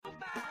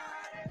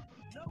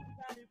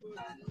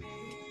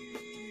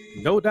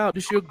No doubt,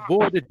 this your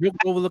boy, the Joke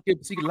Overlook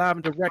MC, live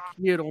and direct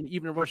here on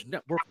Evening Rush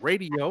Network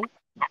Radio,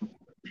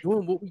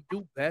 doing what we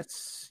do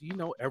best,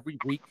 every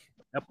week.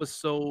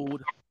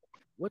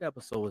 What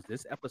episode is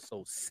this?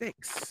 Episode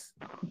 6.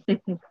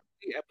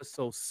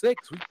 Episode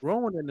 6. We're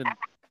growing in the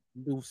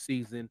new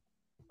season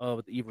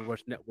of the Evening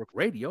Rush Network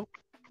Radio,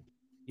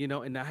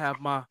 and I have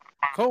my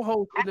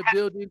co-host in the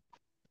building,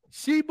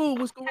 Shibu.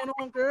 What's going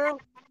on, girl?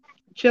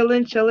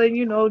 Chilling,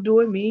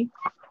 doing me.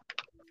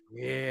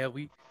 Yeah,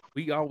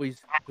 we always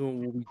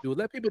doing what we do.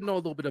 Let people know a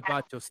little bit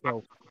about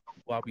yourself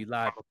while we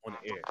live up on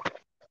the air.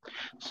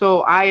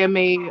 So I am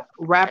a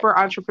rapper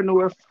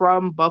entrepreneur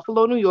from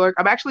Buffalo, New York.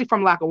 I'm actually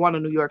from Lackawanna,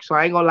 New York, so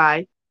I ain't gonna lie.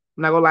 I'm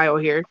not gonna lie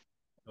out here.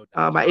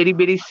 My itty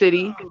bitty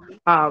city.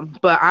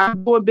 But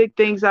I'm doing big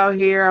things out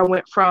here. I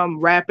went from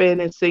rapping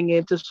and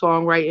singing to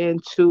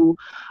songwriting to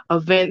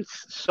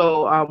events.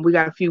 So we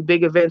got a few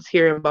big events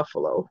here in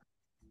Buffalo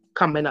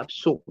coming up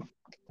soon.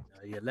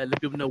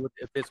 Let people know what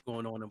events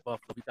going on in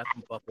Buffalo. We got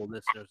some Buffalo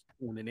listeners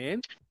tuning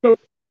in. So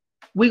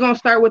we're gonna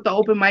start with the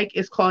open mic.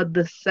 It's called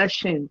The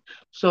Session.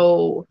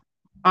 So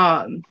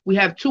we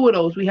have two of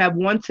those. We have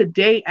one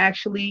today,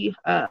 actually,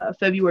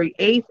 February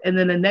 8th, and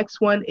then the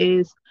next one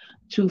is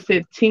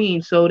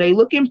 2/15. So they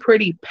looking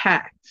pretty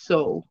packed.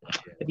 So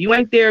if you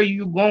ain't there,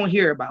 you won't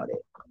hear about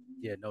it.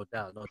 Yeah, no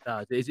doubt.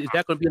 Is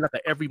that gonna be like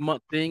an every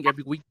month thing,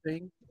 every week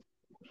thing?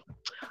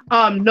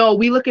 No,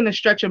 we looking to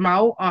stretch them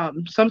out.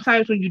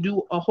 Sometimes when you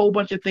do a whole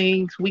bunch of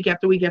things week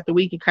after week after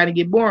week, it kind of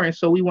get boring.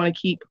 So we want to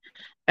keep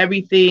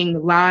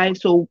everything live.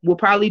 So we'll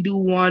probably do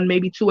one,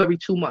 maybe two every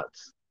 2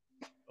 months.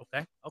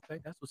 Okay,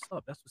 that's what's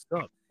up. That's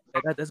good.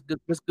 That's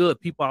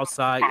good. People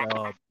outside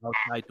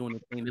doing the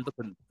thing. They're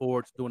looking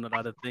forward to doing a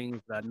lot of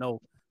things. I know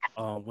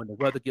when the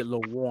weather get a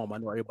little warm, I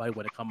know everybody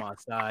want to come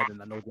outside,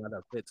 and I know there's a lot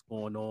of events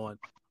going on,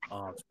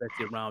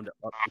 especially around the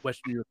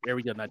West New York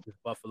area, not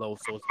just Buffalo.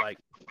 So it's like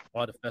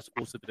all the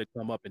festivals that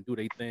come up and do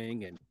their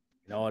thing and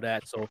all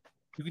that. So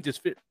you can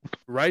just fit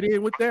right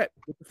in with that,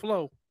 with the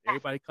flow.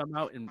 Everybody come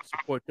out and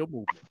support your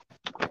movement.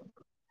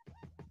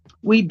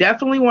 We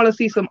definitely want to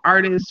see some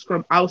artists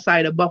from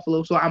outside of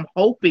Buffalo. So I'm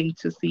hoping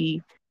to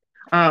see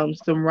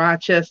some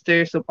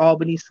Rochester, some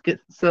Albany,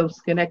 some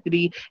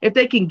Schenectady. If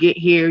they can get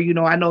here,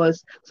 I know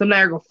it's some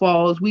Niagara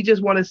Falls. We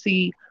just want to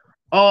see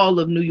all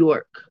of New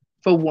York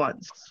for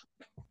once.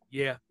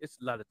 Yeah, it's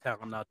a lot of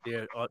talent out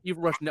there.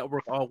 Even Rush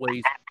Network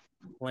always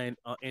playing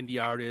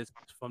indie artists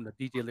from the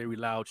DJ Larry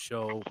Loud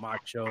show, my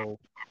show,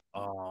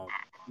 a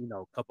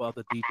couple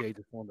other DJs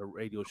that's on the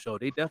radio show.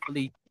 They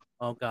definitely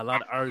got a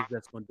lot of artists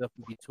that's going to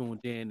definitely be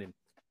tuned in, and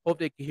hope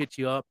they can hit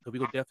you up, because we're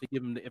going to definitely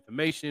give them the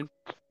information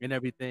and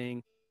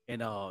everything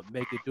and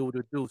make it do what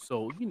it do.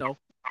 So,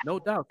 no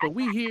doubt. So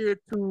we here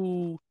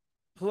to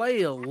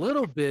play a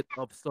little bit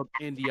of some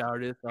indie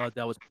artists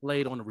that was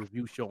played on the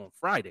review show on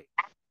Friday.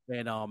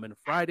 And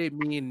Friday,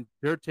 me and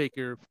Dirt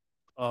Taker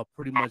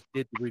pretty much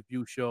did the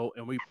review show,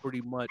 and we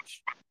pretty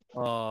much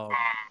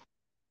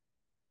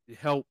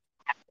helped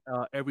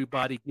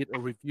everybody get a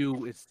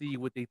review and see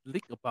what they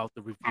think about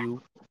the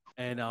review,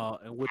 and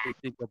what they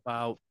think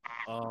about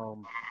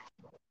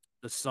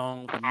the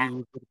song, the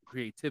music, the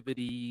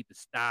creativity, the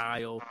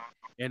style,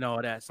 and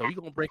all that. So we're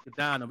gonna break it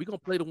down, and we're gonna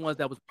play the ones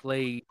that was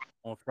played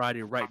on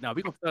Friday right now.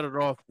 We're gonna start it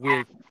off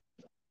with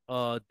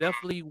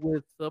definitely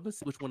with let's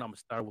see which one I'm gonna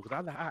start with,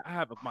 because I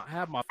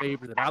have my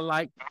favorite that I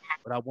like,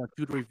 but I want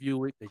you to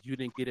review it because you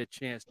didn't get a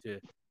chance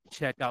to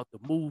check out the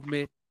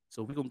movement.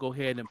 So we're gonna go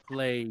ahead and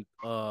play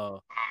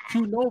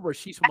Q Nova.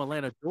 She's from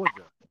Atlanta,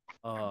 Georgia.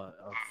 A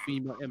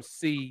female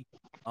MC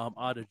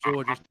out of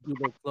Georgia. She do a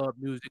little club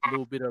music, a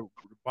little bit of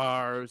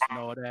bars and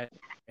all that.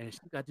 And she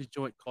got this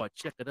joint called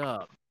Check It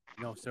Up.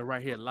 So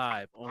right here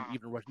live on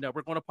Evening Rush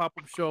Network on a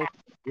pop-up show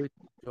with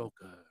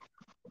Joker.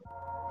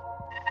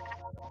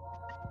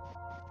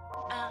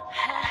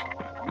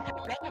 I'm gonna get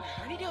it back and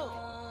I'm ready to. I'm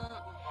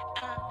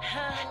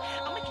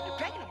gonna get it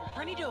back and I'm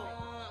ready to.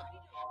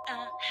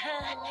 I'm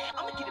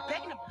gonna get it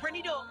back and I'm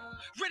ready to.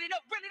 Run it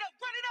up.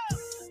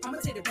 I'ma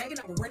take the bag and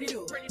I'ma run it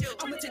up.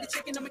 I'ma take the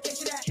chicken, I'ma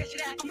catch it out.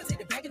 I'ma take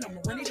the bag and I'ma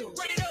run it up.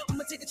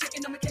 I'ma take the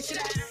chicken, I'ma catch it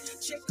out.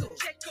 Check up.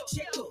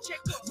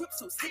 Whip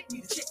so sick,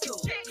 need to check up.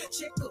 If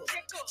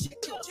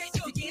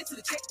you get into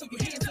the check, throw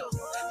your hands up.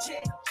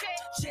 Check.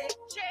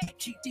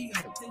 Keep these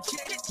hoes in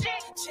check.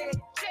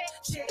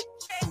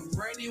 I'm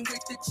running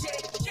with the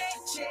check.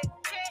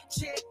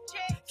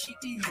 Keep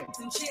these hoes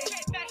in check.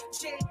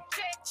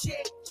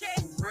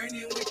 I'm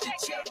running with the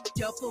check.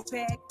 Duffel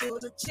bag full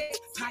of checks,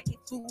 pocket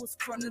fulls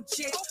from the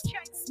checks.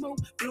 Smoke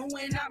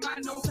blowing out my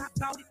nose, I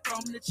bought it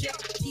from the check.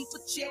 Keep a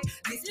check,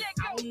 listen,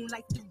 I don't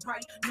like to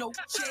write no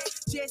check.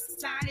 Just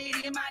sign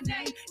it in my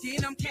name,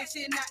 then I'm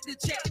cashing out the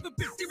check. But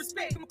build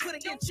respect, I'ma put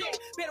it in check.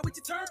 Better with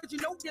your turn, cause you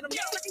know that I'm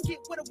young. I can get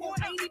what I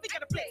want, I ain't even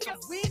gotta play. I'm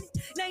winning,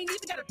 I ain't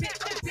even gotta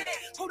bet.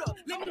 Hold up,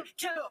 let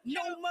Count up,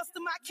 no must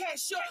of my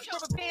cash up.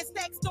 Rubber band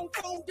stacks don't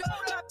fold up.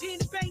 My penny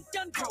bank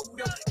done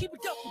rolled up. Keep a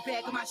duffel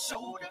bag on my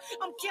shoulder.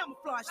 I'm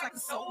camouflaged like a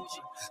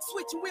soldier.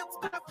 Switching whips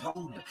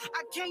bipolar.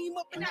 I came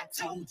up and I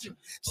told you.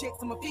 Checks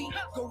on my feet,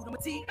 gold on my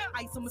teeth,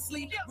 ice on my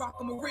sleeve, rock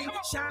on my ring,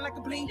 shine like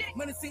a bling.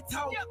 Money sit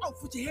tall,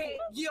 off with your head.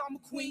 Yeah, I'm a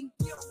queen.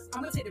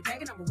 I'ma take the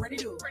bag and I'ma run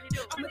it up.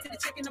 I'ma take the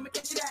check and I'ma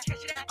cash it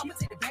out. I'ma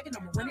take the bag and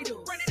I'ma run it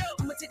up.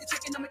 I'ma take the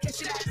check and I'ma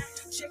cash it out.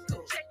 Check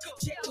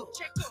up.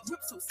 Whip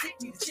so sick,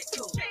 need a check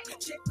up.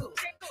 Check up.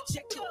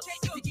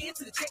 If you get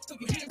into the check, throw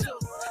your hands up.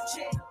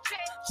 Check.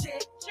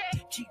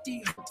 Keep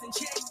these hooks in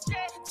check.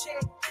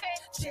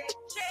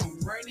 I'm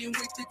running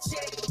with the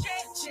check.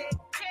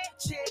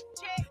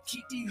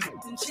 Keep these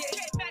hooks in check.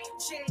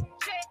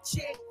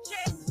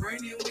 I'm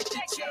running with the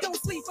check. Don't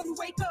sleep when you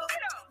wake up.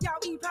 Y'all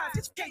eat pies,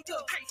 get your cake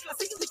up. I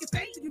see you licking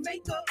face in your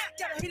makeup.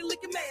 Got a hater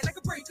looking mad like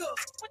a breakup.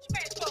 What you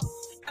mad for?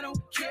 I don't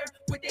care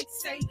what they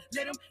say,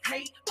 let them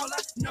hate. All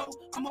I know,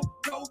 I'm on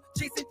go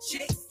chasing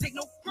checks, take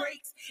no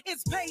breaks.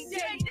 It's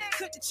payday,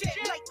 cut the check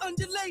like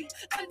underlay.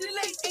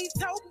 Ain't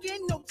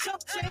talking no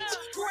chump change.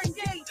 Growing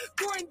day,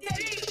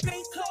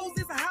 bank closed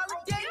is a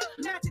holiday.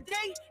 Not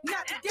today.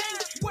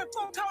 One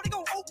phone call, they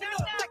gon' open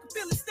up like a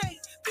Philly state.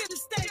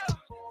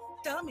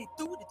 Thumbing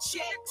through the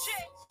checks,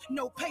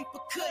 no paper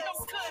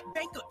cuts,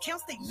 bank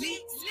accounts they lit,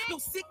 no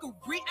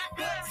cigarette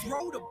butts,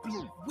 roll the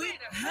blue with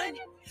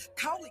 100,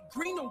 call it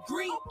green on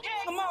green.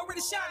 I'm already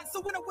shining,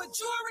 so when I wear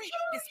jewelry,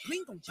 it's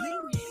bling on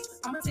bling.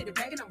 I'ma take the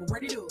bag and I'ma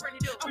run it up.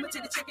 I'ma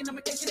take the check and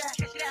I'ma cash it out.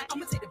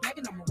 I'ma take the bag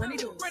and I'ma run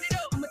it up.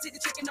 I'ma take the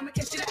check and I'ma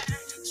cash it out.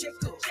 Check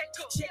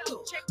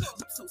up.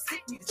 I'm so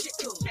sick, need a check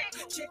up.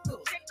 Check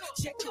up.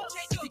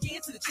 If you get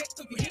into the check,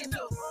 throw your hands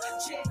up.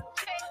 Check.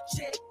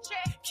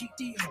 Keep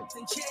these hooks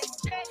in check.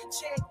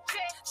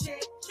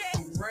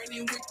 I'm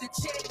running with the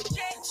check.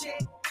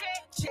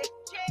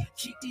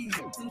 Keep these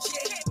hooks in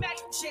check.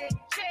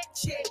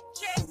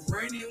 I'm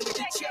running with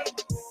the check.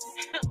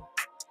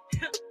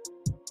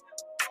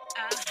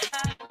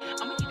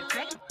 I'ma get it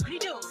back, I'm ready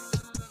to.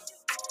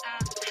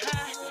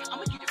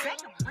 I'ma get it back,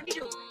 I'm ready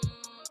to.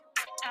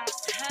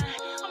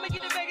 I'ma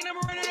get it back and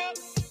I'ma run it up.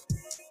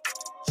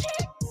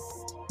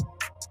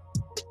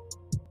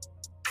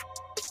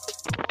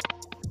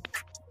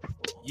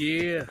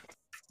 Yeah,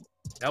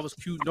 that was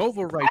cute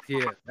Nova right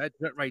there. That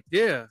joint right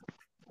there.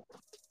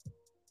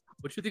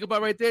 What you think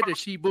about right there, the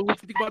She-Boo?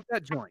 What you think about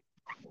that joint?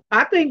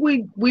 I think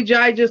we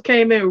just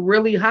came in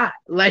really hot.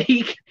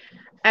 Like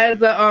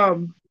as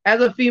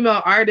a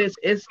female artist,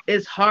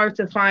 it's hard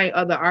to find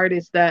other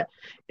artists that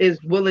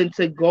is willing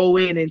to go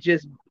in and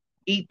just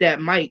eat that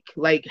mic,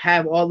 like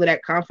have all of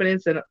that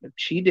confidence, and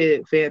she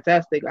did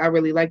fantastic. I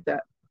really like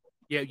that.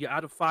 Yeah.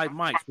 Out of 5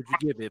 mics, would you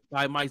give it?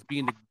 5 mics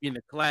being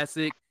the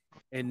classic,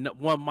 and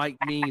 1 mic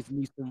needs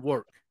some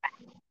work.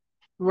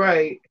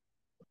 Right.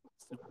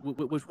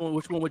 Which one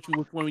would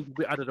you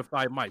out of the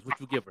 5 mics? What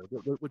you give her?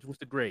 What's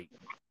the grade?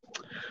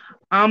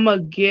 I'm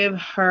gonna give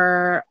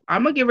her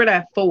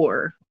that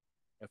 4.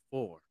 At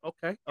 4.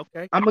 Okay.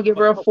 I'm gonna give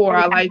her a 4.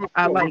 I like.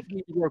 What you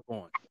need to work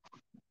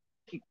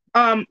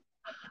on?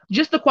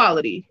 Just the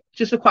quality.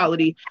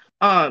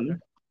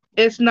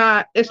 It's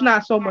not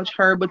so much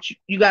her, but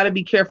you got to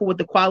be careful with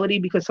the quality,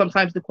 because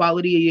sometimes the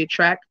quality of your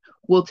track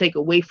will take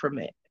away from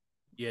it.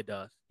 Yeah, it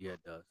does.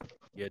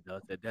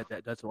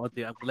 That's one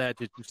thing. I'm glad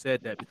that you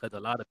said that, because a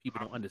lot of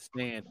people don't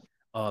understand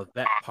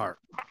that part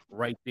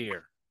right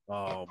there.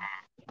 That's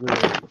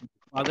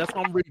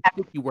why I'm really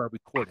picky where I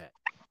record at.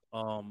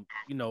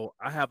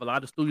 I have a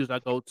lot of studios I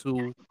go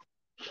to.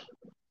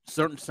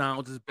 Certain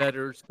sounds is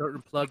better.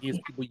 Certain plugins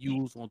people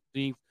use on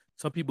things.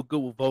 Some people good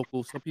with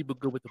vocals. Some people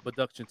good with the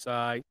production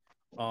side.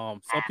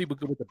 Some people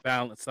good with the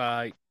balance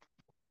side.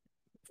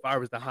 As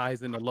far as the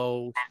highs and the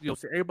lows,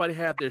 so everybody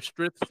have their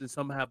strengths and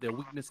some have their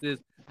weaknesses.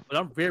 But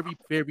I'm very,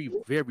 very,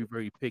 very,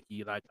 very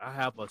picky. Like, I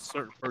have a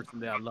certain person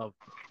that I love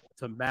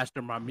to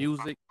master my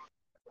music,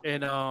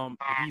 and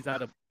he's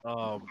out of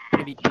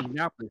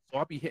Indianapolis, so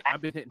I've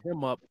been hitting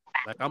him up.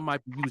 Like, I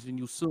might be using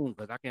you soon,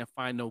 because I can't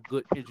find no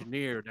good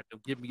engineer that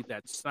can give me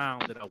that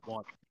sound that I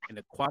want and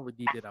the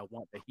quality that I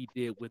want that he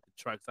did with the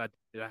tracks I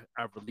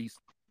released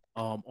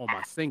on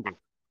my single.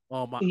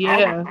 My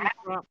album,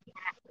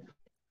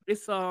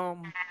 it's out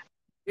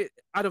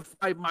of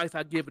 5 mics,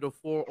 I give it a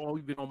 4, or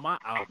even on my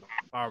album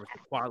as far as the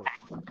quality.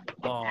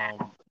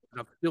 And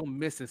I'm still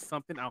missing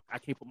something. I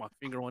can't put my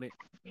finger on it.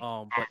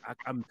 But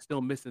I'm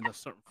still missing a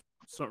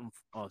certain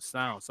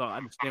sound. So I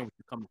understand where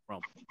you're coming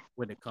from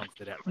when it comes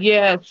to that.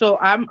 Yeah. So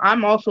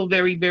I'm also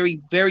very, very,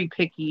 very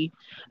picky,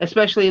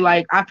 especially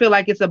like I feel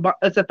like it's a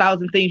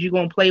 1,000 things you're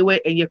gonna play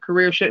with, and your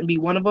career shouldn't be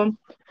one of them.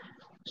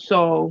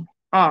 So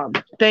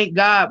thank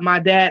God my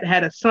dad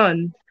had a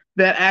son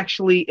that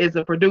actually is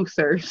a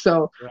producer.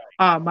 So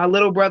my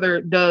little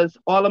brother does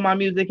all of my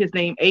music. His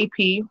name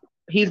AP.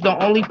 He's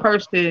the only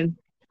person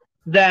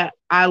that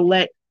I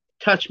let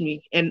touch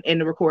me in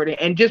the recording.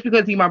 And just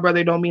because he's my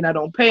brother don't mean I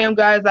don't pay him,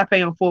 guys. I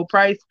pay him full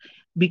price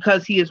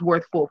because he is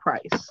worth full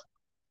price.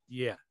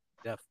 Yeah,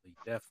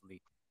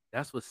 definitely.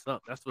 That's what's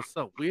up. That's what's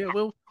up.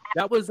 Well,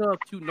 that was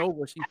Q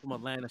Nova. She's from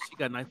Atlanta. She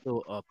got a nice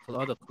little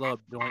other club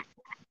joint,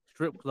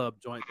 strip club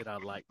joint that I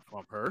like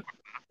from her.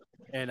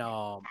 And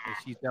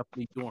she's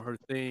definitely doing her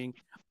thing.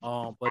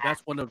 But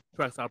that's one of the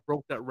tracks I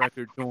broke that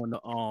record during the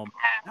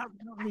not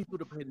really through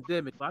the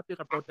pandemic, but I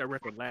think I broke that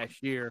record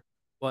last year.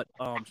 But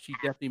she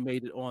definitely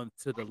made it on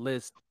to the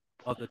list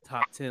of the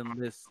top 10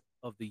 lists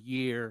of the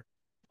year.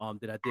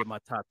 That I did my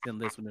top 10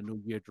 list when the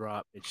new year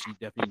dropped, and she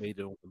definitely made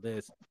it on the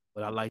list.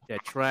 But I like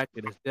that track,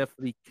 and it's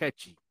definitely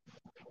catchy.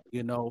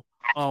 You know,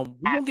 we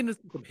gonna get into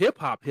some hip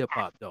hop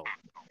though.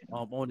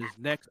 On this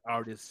next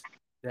artist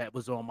that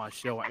was on my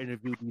show, I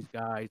interviewed these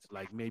guys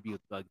like maybe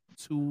like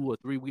 2 or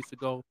 3 weeks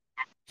ago.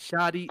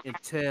 Shotti and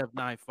Tev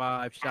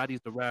 95. Shotti's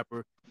the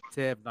rapper,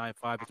 Tev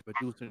 95 is the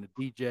producer and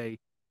the DJ,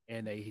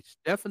 and they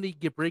definitely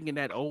bringing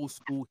that old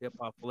school hip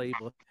hop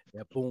flavor,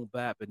 that boom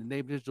bap. And the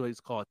name of this joint is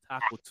called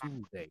Taco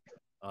Tuesday.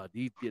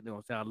 These getting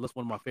on sound. That's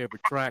one of my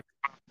favorite tracks,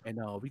 and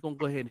we gonna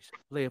go ahead and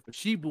play it for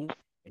Shibu,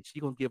 and she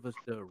gonna give us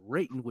the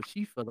rating what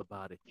she feel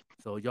about it.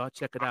 So y'all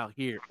check it out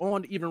here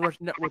on the Even Rush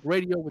Network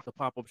Radio with the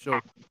Pop Up Show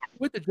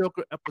with the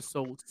Joker,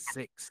 episode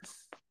 6.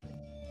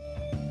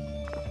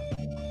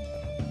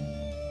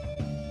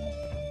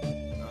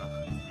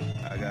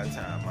 I got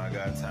time. I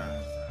got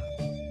time.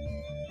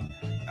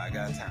 I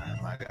got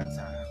time. I got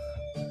time.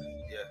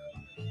 Yeah,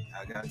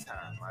 I got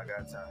time. I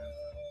got time.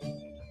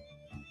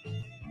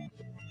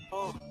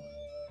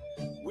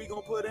 We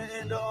gon' put an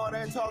end to all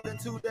that talking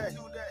today.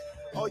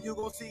 All you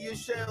gon' see is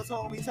shells,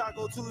 homie,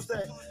 Taco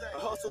Tuesday. I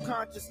hustle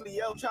consciously,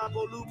 El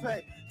Chapo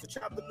Lupe. To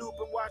chop the loop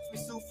and watch me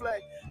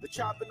souffle. The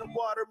chop in the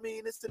water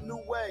mean it's the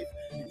new wave.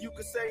 And you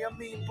can say I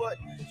mean, but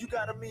you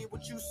gotta mean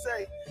what you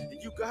say.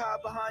 And you can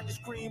hide behind the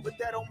screen, but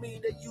that don't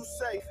mean that you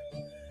safe.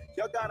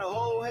 Y'all got a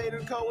whole hater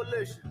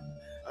coalition.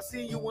 I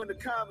see you in the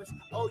comments,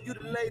 oh, you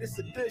the latest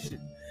edition.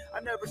 I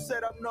never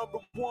said I'm number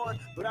 1,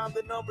 but I'm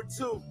the number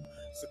 2.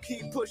 So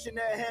keep pushing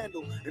that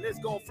handle, and it's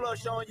gonna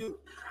flush on you.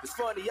 It's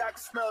funny, I can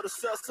smell the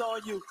sus on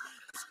you.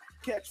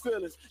 Catch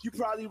feelings, you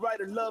probably write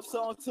a love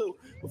song too.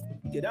 But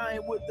f*** it, I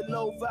ain't with the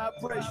low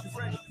vibrations.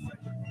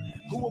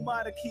 Who am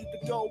I to keep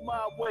the gold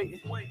mile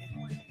waiting?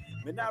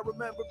 Man, I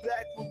remember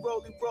back when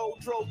Rolling Road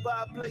drove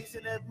by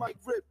blazing at Mike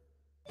Rip.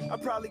 I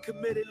probably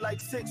committed like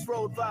 6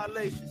 road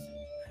violations.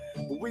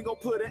 But we gon'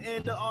 put an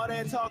end to all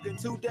that talking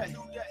today.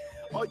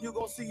 All you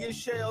gon' see is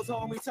shells,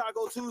 homie,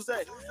 Taco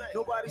Tuesday.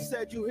 Nobody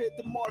said you hit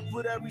the mark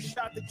with every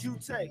shot that you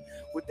take.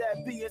 With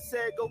that being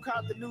said, go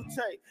cop the new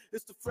tape.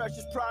 It's the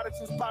freshest product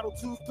since bottled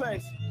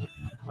toothpaste.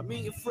 I'm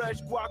eating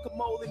fresh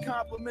guacamole,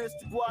 compliments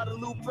to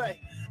Guadalupe.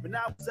 When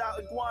I was out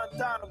in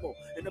Guantanamo,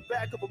 in the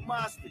back of a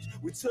mospitch,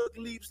 we took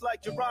leaps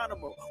like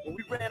Geronimo. When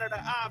we ran out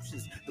of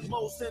options, the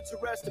most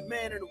interesting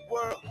man in the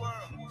world.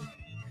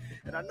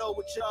 And I know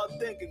what y'all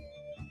thinking,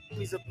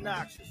 he's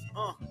obnoxious,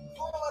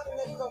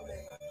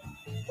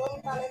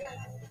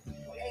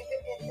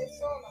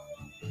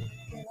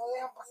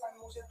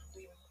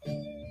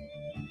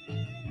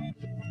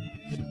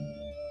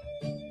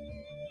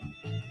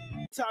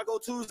 Taco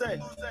Tuesday.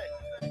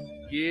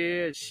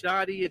 Yeah,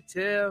 Shotti and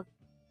Tev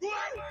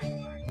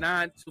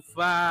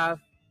 925.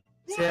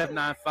 Tev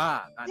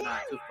 95, not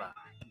 925.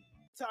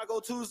 Taco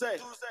Tuesday.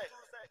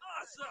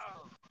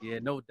 Awesome. Yeah,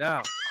 no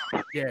doubt.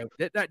 Yeah,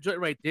 that joint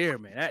right there,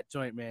 man. That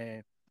joint,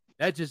 man.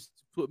 That just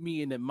put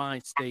me in the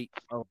mind state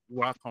of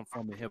where I come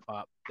from in hip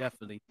hop.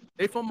 Definitely.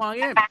 They from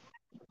Miami.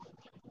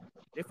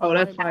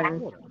 That's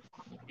fine.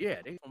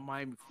 Yeah, they from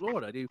Miami,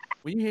 Florida.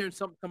 When you hear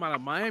something come out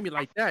of Miami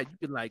like that, you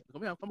can like,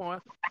 come on.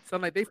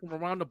 Sound like they from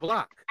around the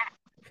block.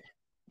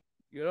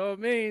 You know what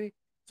I mean?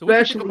 So what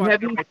you think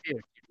about that right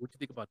there? What you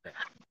think about that?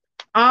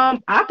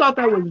 I thought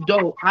that was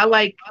dope. I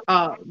like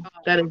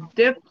that is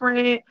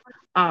different.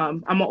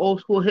 I'm an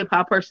old school hip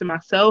hop person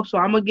myself, so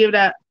I'm gonna give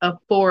that a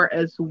 4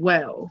 as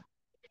well.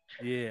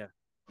 Yeah.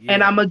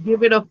 And I'm gonna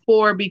give it a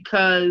 4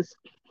 because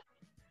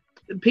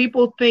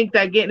people think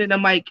that getting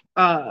on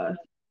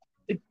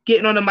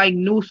the mic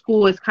new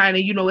school is kind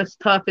of, it's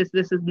tough, it's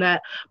this is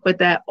that, but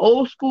that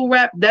old school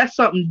rap, that's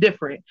something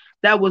different.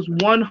 That was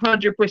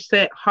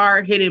 100%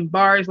 hard hitting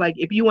bars. Like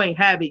if you ain't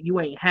have it,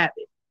 you ain't have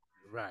it.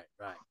 Right.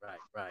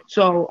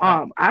 So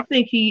I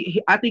think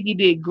he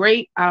did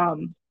great.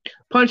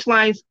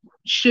 Punchlines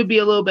should be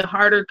a little bit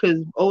harder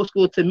because old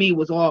school to me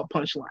was all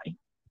punchline.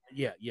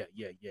 Yeah.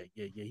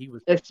 He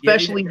was,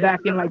 especially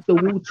back in like the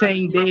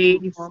Wu-Tang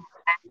days.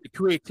 The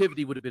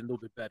creativity would have been a little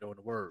bit better on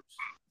the words.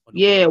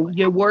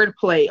 Your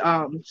wordplay,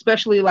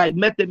 especially like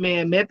Method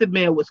Man. Method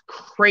Man was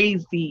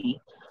crazy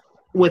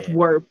with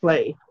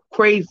wordplay,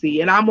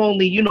 crazy. And I'm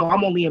only in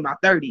my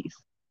 30s.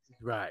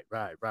 Right.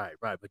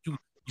 But you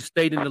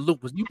stayed in the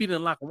loop. You beat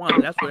in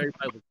Lackawanna. That's where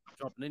everybody was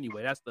jumping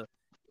anyway. That's the,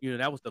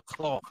 that was the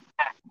cloth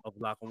of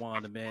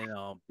Lackawanna, man.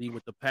 Being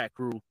with the Pack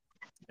Crew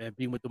and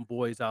being with them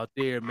boys out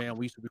there, man.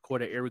 We used to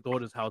record at Eric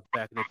Golden's house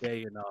back in the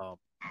day, and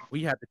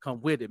we had to come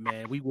with it,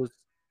 man.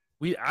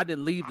 I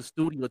didn't leave the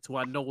studio until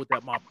I know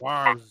that my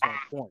bars was on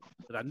point.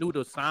 Because I knew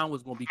the sound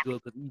was gonna be good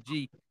because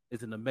EG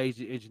is an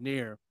amazing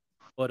engineer.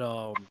 But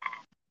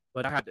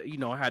but I had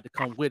to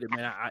come with it,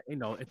 man.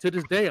 And to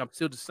this day, I'm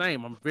still the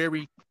same. I'm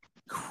very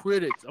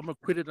I'm a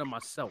critic of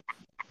myself.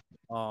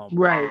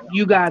 Right,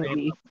 you gotta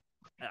be.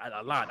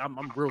 A lot.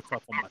 I'm real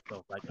tough on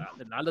myself. Like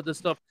a lot of the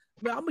stuff,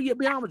 man, I'm gonna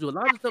be honest with you. A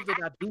lot of the stuff that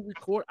I do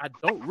record, I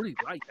don't really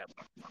like that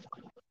much.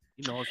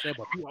 You know what I'm saying?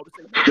 But people always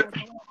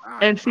say,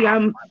 and see,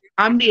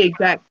 I'm the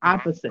exact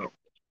opposite.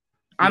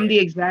 I'm the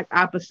exact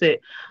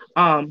opposite.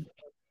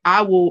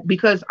 I will,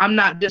 because I'm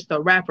not just a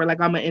rapper, like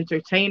I'm an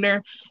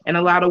entertainer, and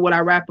a lot of what I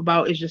rap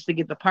about is just to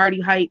get the party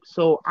hype.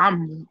 So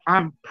I'm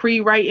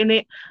pre-writing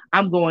it.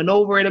 I'm going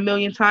over it a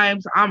million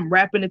times. I'm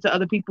rapping it to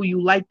other people.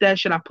 You like that?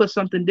 Should I put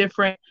something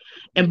different?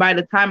 And by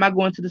the time I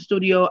go into the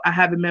studio, I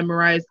have it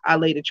memorized. I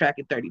lay the track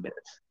in 30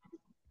 minutes.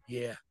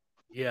 Yeah.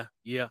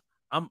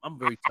 I'm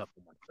very tough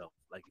on myself.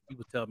 Like if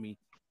people tell me,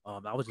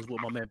 I was just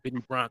with my man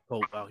Benny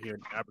Bronco out here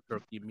in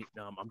Albuquerque.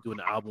 I'm doing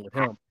the album with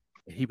him.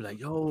 And he'd be like,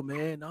 yo,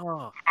 man,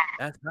 nah,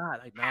 that's not.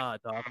 Like, nah,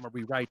 dog, I'm going to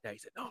rewrite that. He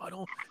said,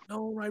 no,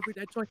 don't write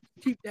that joint.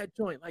 Keep that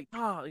joint. Like,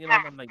 nah. You know,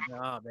 I'm like,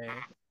 nah,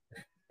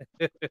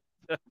 man.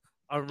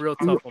 I'm real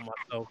tough on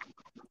myself.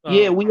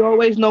 Yeah, we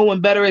always know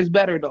when better is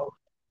better, though.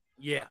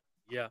 Yeah.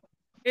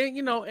 And,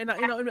 no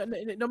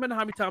matter how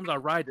many times I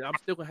write it, I'm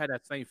still going to have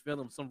that same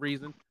feeling for some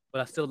reason.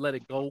 But I still let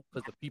it go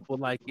because the people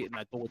like it, and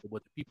I go with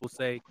what the people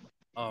say.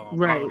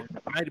 Right.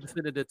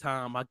 90% of the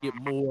time, I get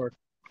more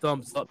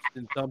thumbs ups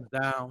than thumbs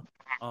down.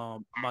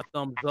 My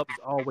thumbs up is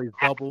always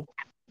double,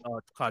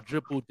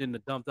 quadruple than the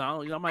thumbs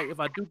down. I might, if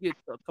I do get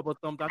a couple of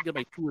thumbs, I'll get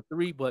like 2 or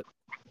 3, but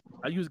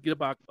I usually get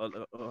about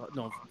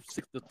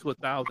 6 to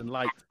 1,000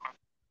 likes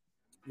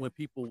when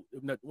people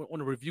on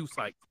the review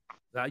sites.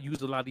 I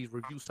use a lot of these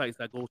review sites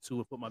I go to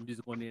and put my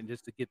music on there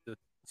just to get to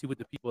see what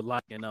the people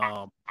like, and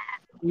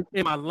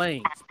in my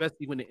lane,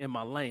 especially when they're in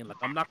my lane. Like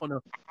I'm not gonna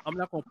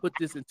put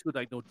this into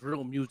like no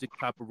drill music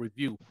type of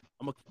review.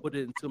 I'm gonna put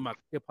it into my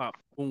hip hop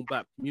boom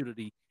bap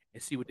community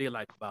and see what they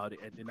like about it.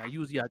 And then I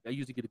usually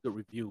get a good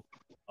review.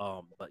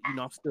 But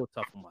I'm still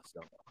tough on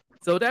myself.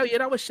 So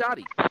that was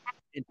Shotty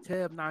and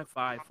Tab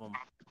 95 from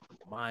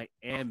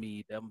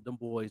Miami. Them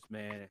boys,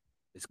 man,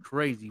 it's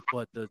crazy.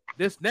 But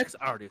this next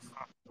artist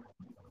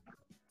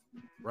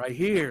right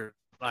here,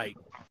 like,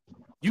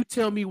 you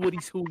tell me who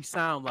he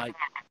sound like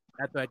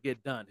after I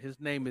get done. His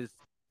name is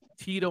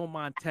Tito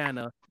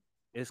Montana.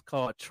 It's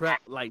called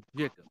Trap Like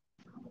Jigga.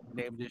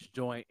 Named this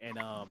joint, and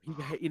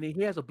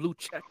he has a blue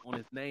check on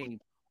his name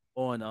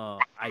on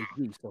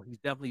IG, so he's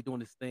definitely doing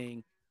this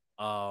thing.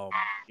 Man,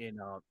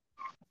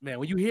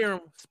 when you hear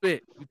him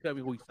spit, you tell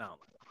me who he sounds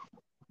like.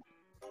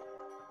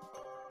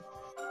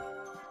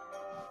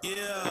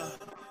 Yeah.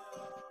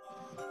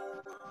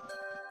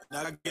 Now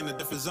I get in a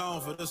different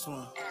zone for this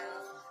one.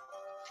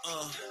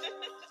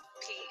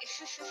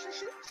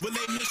 But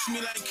they miss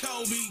me like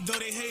Kobe, though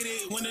they hate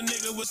it when a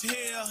nigga was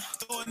here.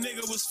 Though a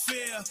nigga was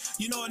fair,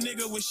 a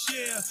nigga was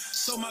share.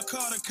 So my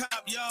car to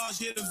cop yards,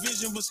 yeah, the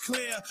vision was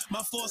clear.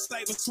 My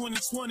foresight was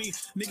 2020,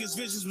 niggas'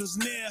 visions was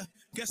near.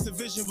 Guess the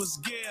vision was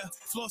gear.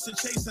 Flossing,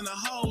 chasing the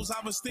hoes, I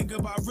was thinking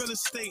about real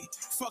estate.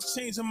 Fuck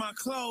changing my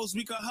clothes,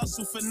 we could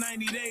hustle for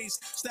 90 days.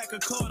 Stack a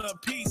quarter a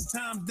piece,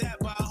 times that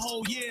by a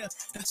whole year.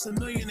 That's $1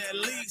 million at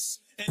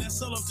least. And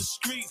that's all off the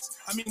streets.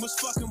 I mean, what's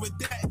fucking with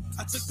that?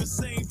 I took the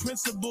same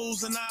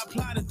principles and I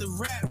applied it to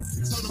rap.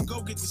 Told them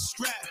go get the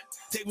strap.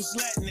 They was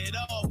letting it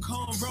off.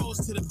 Cone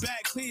rolls to the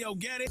back. Cleo,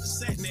 get it?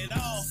 Setting it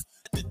off.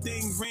 The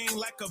thing ring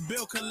like a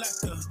bill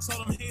collector.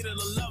 Told them hater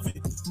to love it.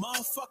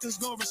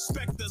 Motherfuckers gon'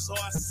 respect us, or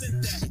I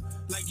sent that.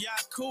 Like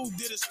Yaku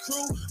did his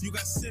crew, you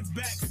got sent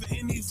back for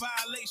any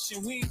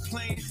violation. We ain't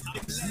playing.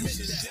 It's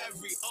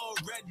legendary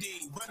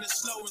already. Running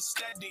slow and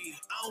steady.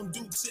 I don't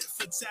do tit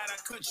for tat. I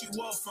cut you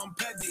off, I'm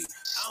petty.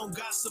 I don't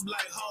gossip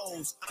like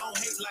hoes. I don't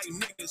hate like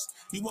niggas.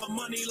 You want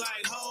money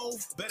like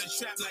hoes? Better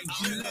trap like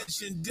you.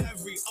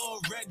 Legendary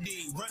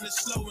already. Running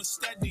slow and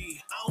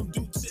steady. I don't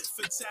do tit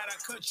for tat. I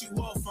cut you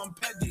off, I'm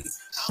petty.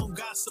 I don't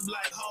gossip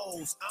like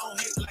hoes. I don't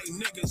hate like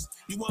niggas.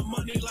 You want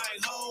money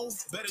like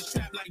hoes? Better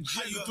trap like Jigga.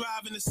 How you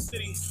thrive in the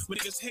city when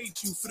niggas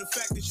hate you for the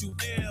fact that you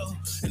ill,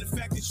 and the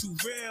fact that you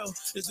real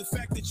is the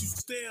fact that you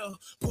still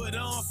put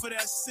on for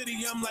that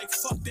city. I'm like,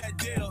 fuck that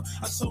deal.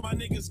 I told my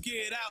niggas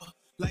get out.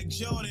 Like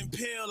Jordan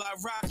Peele, I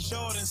rock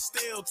Jordan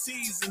steel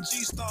tees and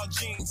G-Star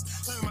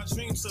jeans. Turn my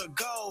dream to a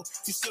goal.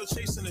 You still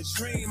chasing a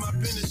dream. I've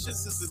been this shit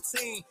since a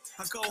teen.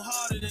 I go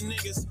harder than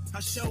niggas.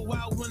 I show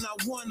out when I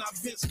won. I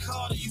Vince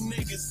Carter, you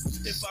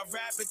niggas. If I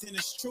rap it, then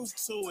it's truth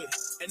to it.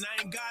 And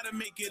I ain't gotta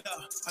make it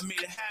up. I made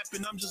it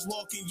happen. I'm just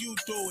walking you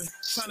through it.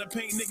 Trying to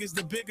paint niggas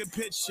the bigger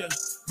picture.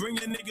 Bring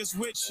your niggas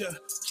with you.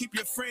 Keep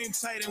your frame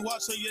tight and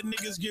watch how your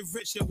niggas get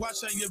richer.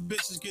 Watch how your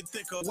bitches get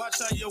thicker. Watch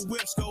how your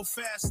whips go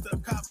faster.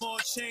 Cop more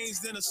chains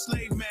than a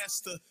slave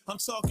master. I'm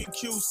talking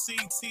QC,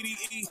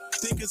 TDE,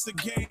 think it's a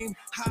game.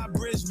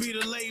 Hybrids be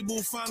the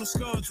label, final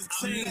score is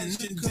a team.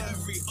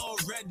 Legendary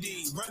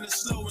already, running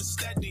slow and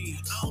steady.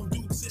 I don't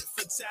do tit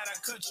for tat, I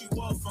cut you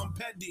off, I'm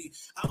petty.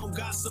 I don't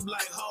gossip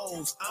like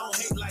hoes, I don't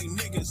hate like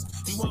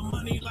niggas. You want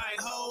money like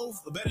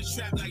hoes? Better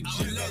trap like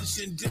Jigga.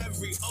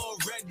 Legendary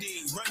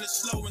already, running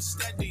slow and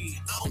steady.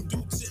 I don't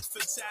do tit for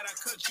tat, I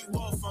cut you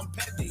off, I'm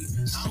petty.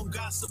 I don't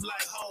gossip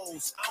like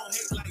hoes, I don't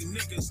hate like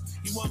niggas.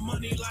 You want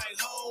money like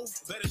hoe?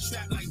 Better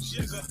trap like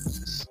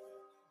Jigga.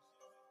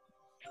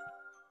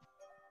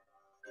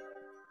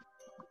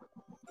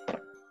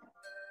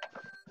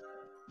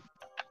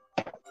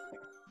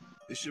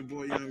 It's your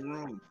boy Young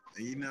Rome,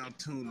 and you now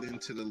tuned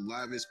into the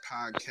livest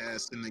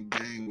podcast in the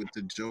game with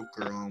the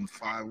Joker on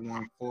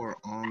 514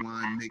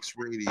 Online Mix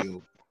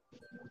Radio.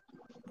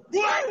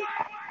 What?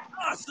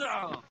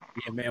 Awesome!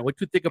 Yeah, man,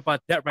 what you think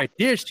about that right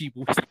there,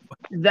 Sheeple?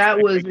 That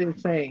was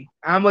insane.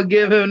 I'm gonna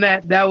give him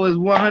that. That was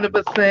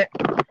 100%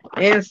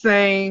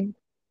 insane.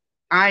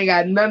 I ain't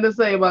got nothing to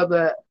say about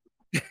that.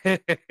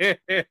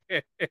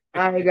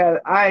 I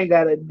ain't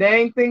got a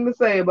dang thing to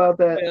say about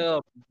that.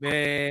 Oh,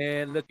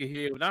 man, look at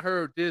here. When I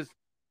heard this,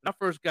 when I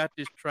first got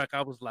this track,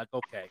 I was like,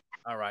 okay,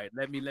 all right,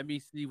 let me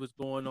see what's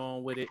going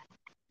on with it.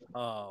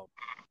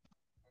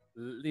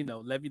 You know,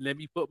 let me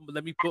put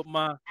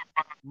my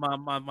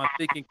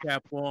thinking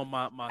cap on,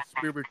 my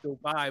spiritual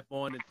vibe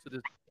on into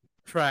this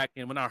track.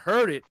 And when I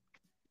heard it,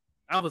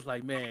 I was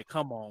like, man,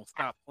 come on,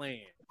 stop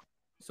playing.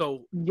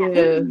 So yeah, who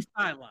did he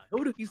sound like?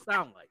 Who did he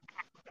sound like?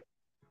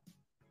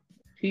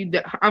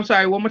 I'm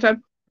sorry, one more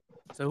time.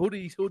 So who do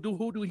he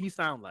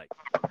sound like?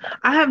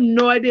 I have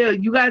no idea.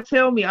 You gotta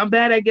tell me. I'm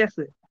bad at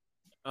guessing.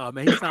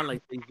 Man, he sound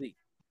like Jay-Z.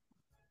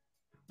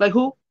 Like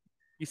who?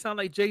 He sound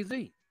like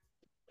Jay-Z.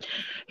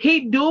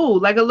 He do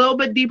like a little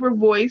bit deeper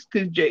voice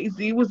because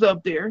Jay-Z was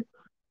up there.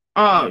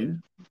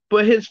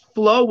 But his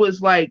flow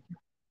was like,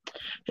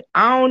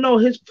 I don't know.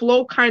 His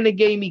flow kind of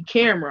gave me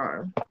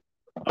Cameron.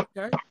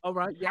 Okay, all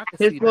right, yeah.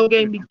 His flow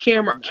gave me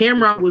Cameron.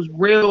 Cameron was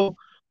real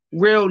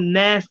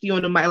nasty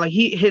on the mic. Like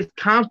his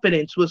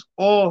confidence was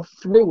all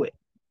through it.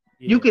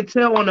 Yeah. You could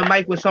tell on the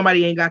mic when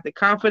somebody ain't got the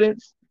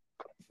confidence.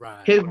 Right.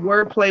 His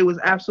wordplay was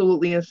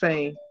absolutely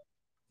insane.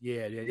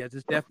 Yeah.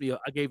 Just definitely.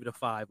 I gave it a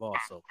 5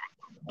 also.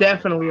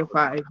 Definitely a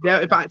 5.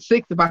 If I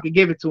 6, if I could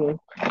give it to him.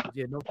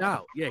 Yeah, no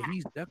doubt. Yeah,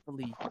 he's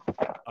definitely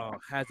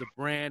has a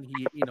brand.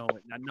 He, you know,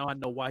 I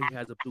know why he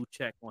has a blue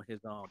check on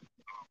his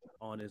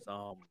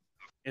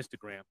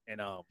Instagram,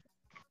 and I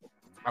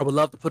would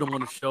love to put him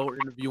on the show,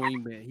 interview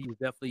him. Man, he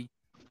definitely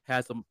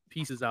has some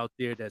pieces out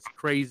there that's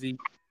crazy.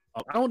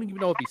 I don't even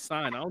know if he's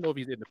signed. I don't know if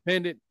he's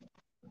independent,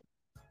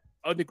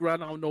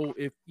 underground. I don't know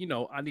if, you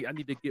know, I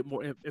need to get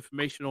more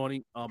information on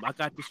him. I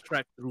got this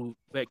track through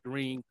Beck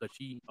Green because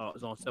she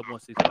is on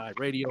 716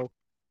 Radio,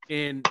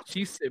 and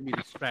she sent me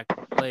this track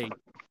to play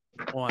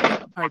on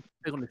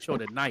the show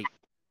tonight.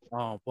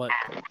 But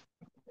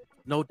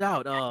no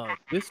doubt,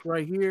 this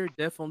right here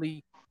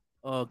definitely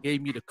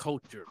gave me the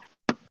culture.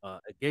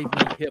 It gave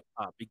me hip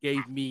hop. It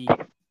gave me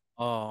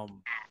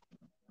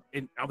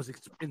and I was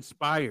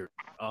inspired.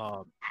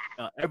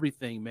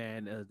 Everything,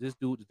 man. This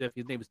dude is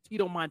definitely, his name is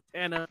Tito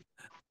Montana.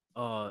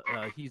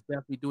 He's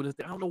definitely doing this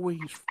thing. I don't know where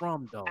he's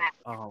from though.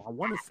 I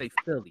want to say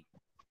Philly.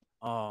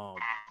 But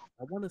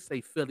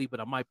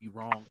I might be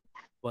wrong.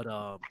 But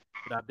I'm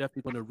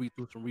definitely going to read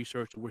through some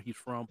research of where he's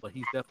from. But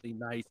he's definitely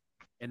nice.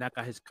 And I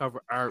got his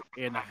cover art,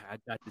 and I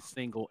got the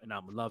single, and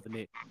I'm loving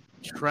it.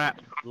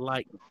 Trap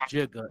like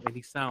Jigga, and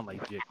he sound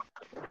like Jigga.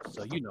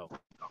 So you know.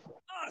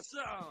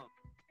 Awesome.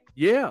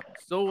 Yeah.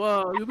 So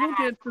we're gonna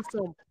get into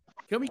some.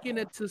 Can we get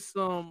into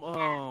some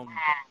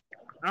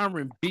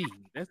R&B?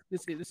 Let's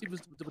see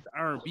what the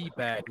R&B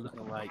bag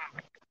looking like.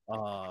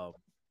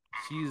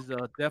 She's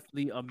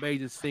definitely a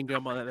major singer.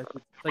 I'm gonna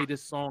play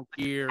this song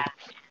here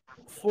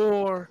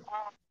for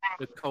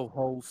the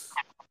co-host,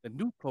 the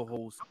new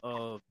co-host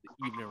of the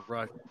Evening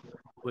Rush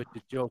with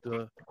the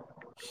Joker.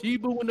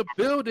 Sheeple in the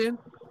building.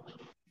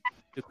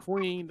 The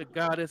queen, the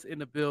goddess in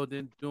the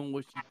building, doing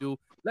what she do.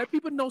 Let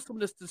people know some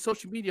of this, the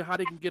social media, how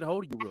they can get a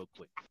hold of you real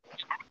quick.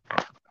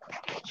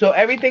 So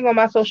everything on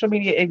my social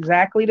media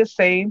exactly the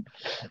same.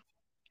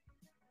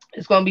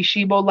 It's gonna be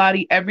Shebo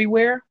Lottie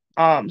everywhere.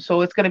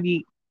 So it's gonna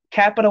be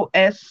capital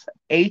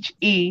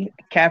SHE,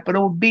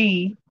 capital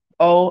BOLATTI.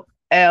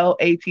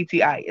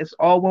 It's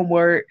all one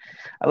word.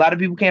 A lot of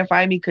people can't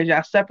find me because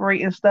y'all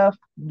separating stuff.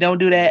 Don't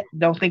do that.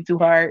 Don't think too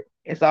hard.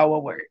 It's all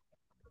one word.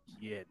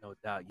 Yeah, no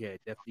doubt. Yeah,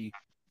 definitely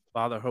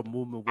follow her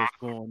movement. What's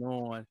going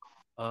on?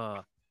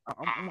 I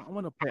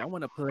want to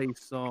play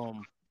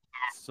some.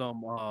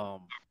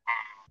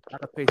 I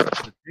could play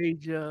some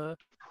Sadeja.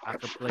 I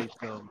could play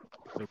some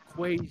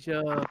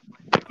Equasia.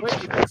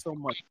 Equasia has so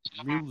much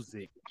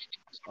music.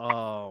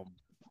 And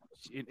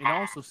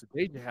also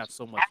Sadeja has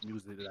so much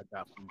music that I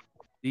got from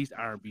these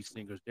R&B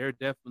singers. They're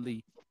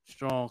definitely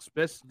strong,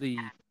 especially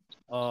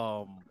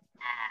Sadeja,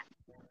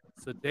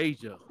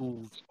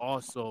 who's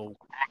also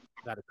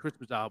got a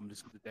Christmas album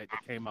that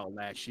came out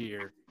last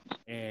year,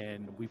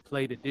 and we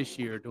played it this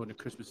year during the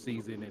Christmas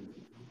season, and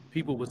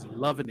people was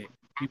loving it.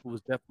 People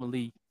was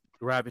definitely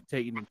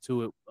gravitating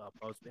into it. I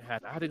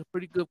had a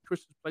pretty good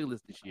Christmas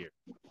playlist this year.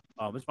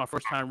 It's my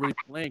first time really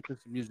playing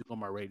Christmas music on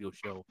my radio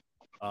show,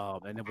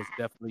 and it was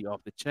definitely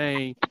off the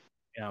chain.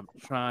 And I'm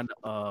trying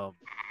to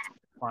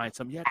find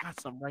some. Yeah, I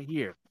got some right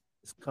here.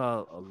 It's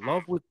called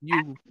Love With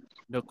You,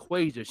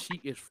 Nequasia. She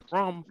is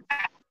from,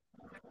 I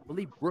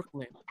believe,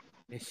 Brooklyn,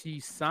 and she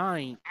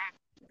signed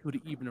to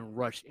the Evening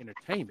Rush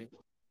Entertainment.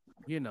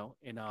 And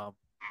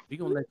we're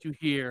gonna let you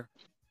hear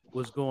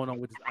what's going on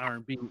with this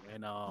R&B,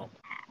 and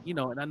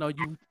and I know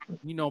you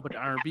know about the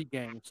R&B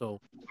game,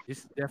 so this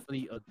is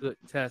definitely a good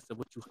test of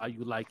how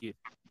you like it,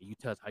 and you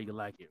tell us how you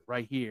like it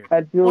right here.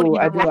 I do.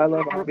 I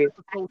love R&B.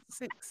 Episode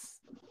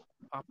 6,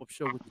 pop-up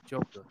show with the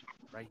Joker,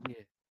 right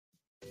here.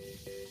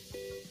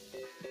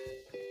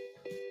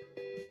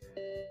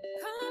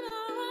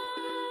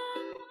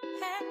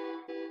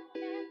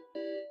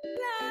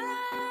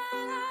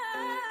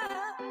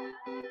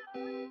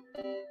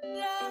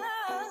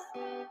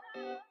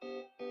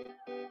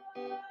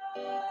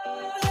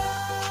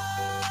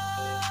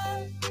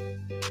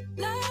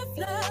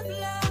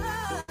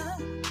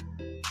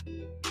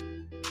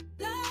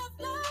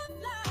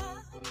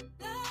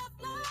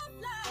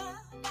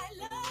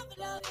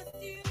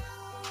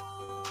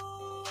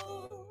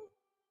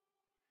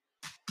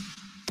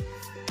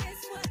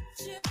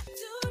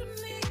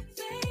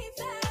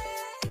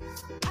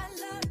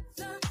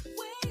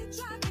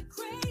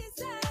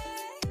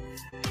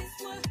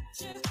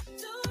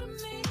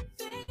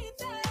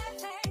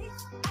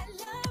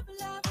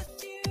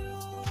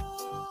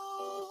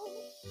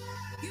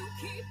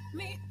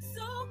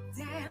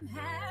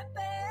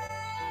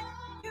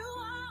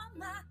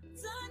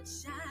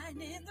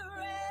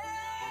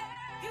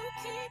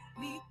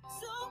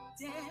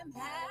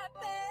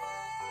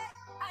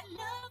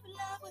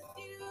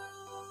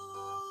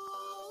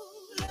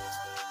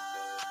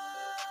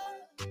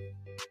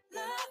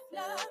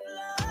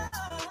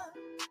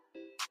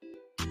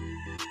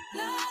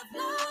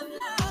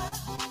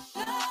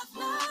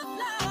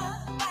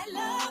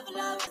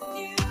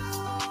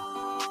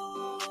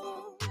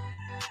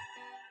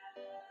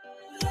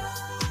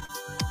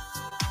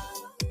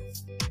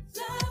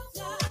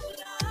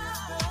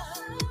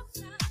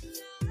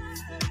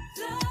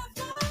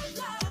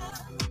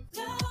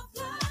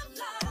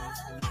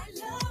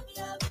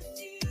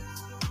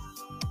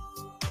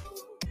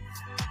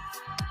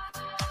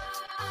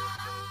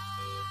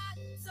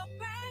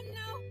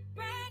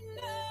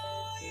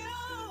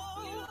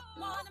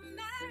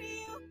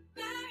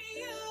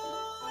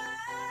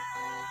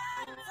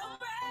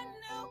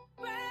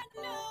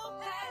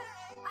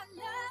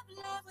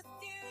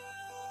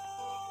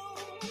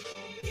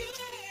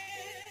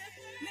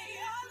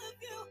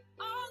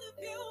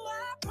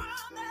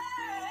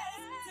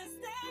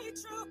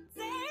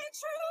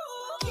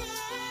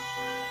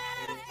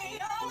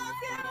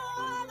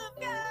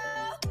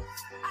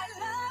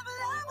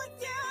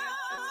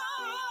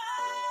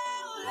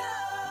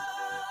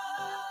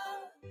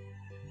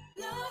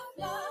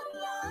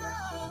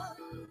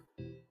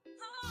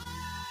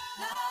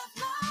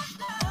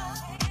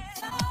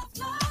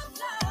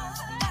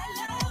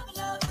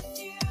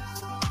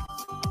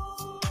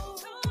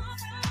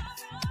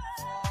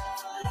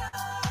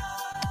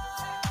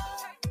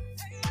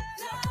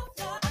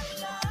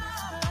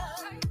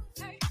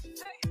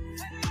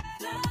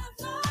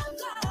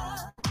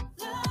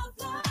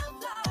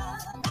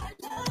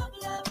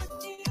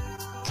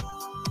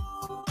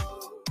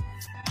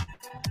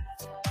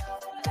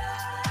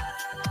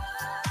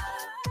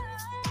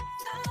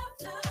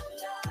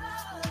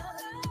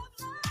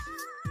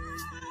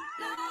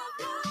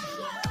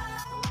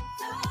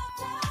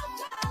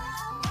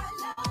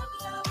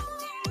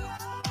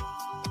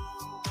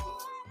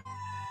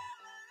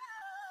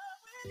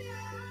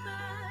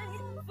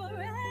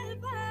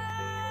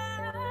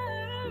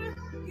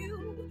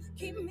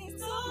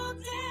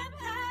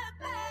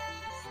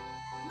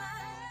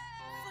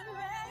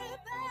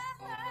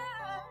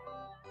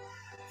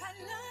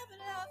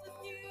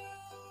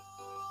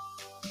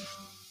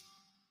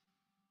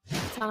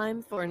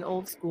 Time for an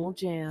old school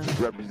jam.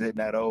 Representing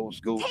that old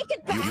school. Take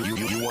it back.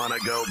 You want to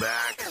go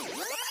back?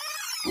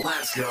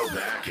 Let's go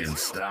back in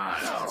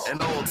style.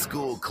 An old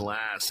school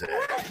classic.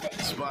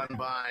 Spun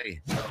by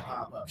The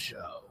Pop-Up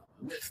Show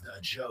with the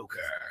Joker.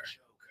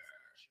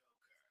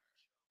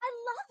 I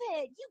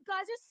love it. You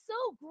guys are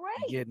so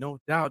great. Yeah, no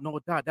doubt, no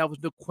doubt. That was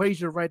the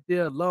equation right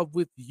there. Love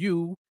with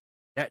You.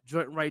 That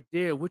joint right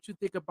there. What you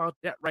think about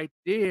that right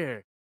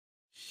there?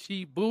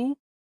 Shibu?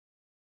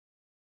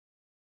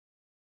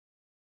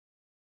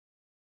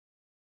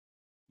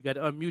 You got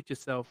to unmute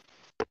yourself.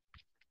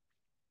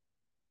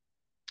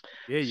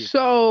 There you go.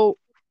 So,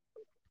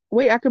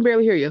 wait, I can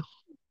barely hear you.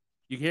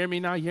 You hear me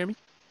now? You hear me?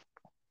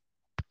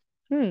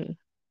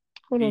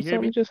 Hold on,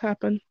 something just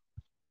happened.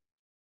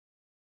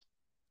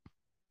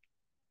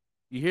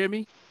 You hear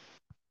me?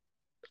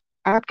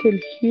 I can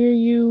hear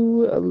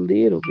you a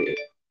little bit.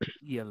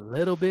 Yeah, a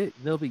little bit.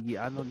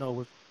 Yeah, I don't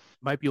know. It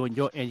might be on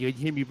your end. You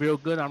hear me real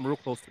good? I'm real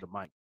close to the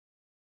mic.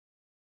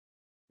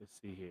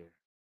 Let's see here.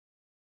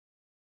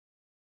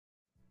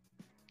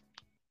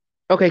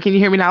 Okay, can you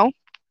hear me now?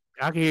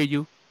 I can hear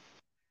you.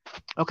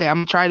 Okay,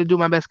 I'm trying to do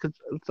my best because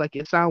it's like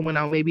your sound went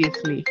out. Maybe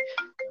it's me.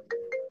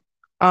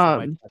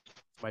 Somebody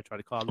try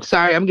to call me.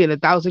 Sorry, I'm getting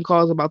 1,000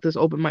 calls about this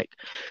open mic.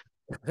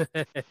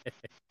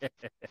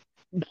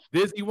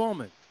 Busy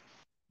woman.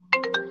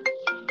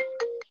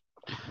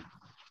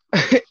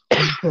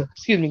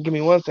 Excuse me, give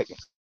me 1 second.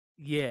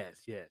 Yes,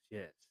 yes,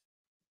 yes.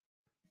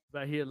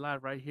 Right here,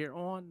 live right here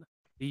on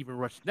the Even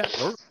Rush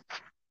Network,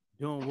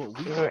 doing what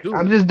we do.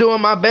 I'm just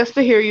doing my best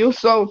to hear you.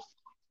 So,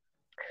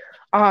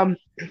 I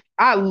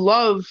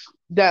love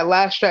that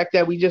last track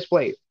that we just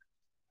played.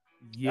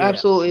 Yeah,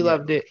 absolutely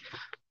loved it.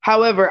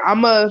 However,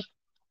 I'm gonna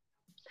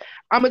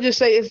just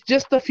say it's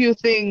just a few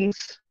things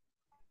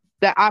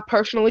that I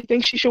personally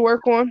think she should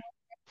work on.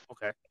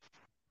 Okay.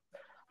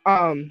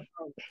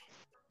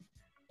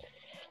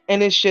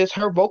 And it's just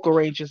her vocal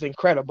range is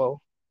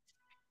incredible.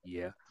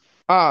 Yeah.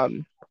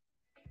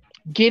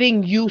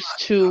 Getting used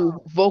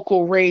to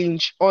vocal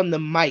range on the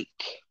mic.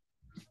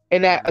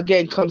 And that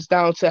again comes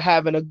down to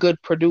having a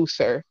good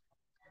producer.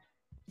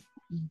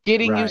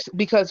 Getting used,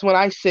 because when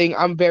I sing,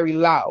 I'm very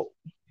loud.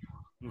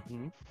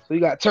 Mm-hmm. So you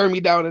got to turn me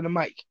down in the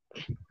mic.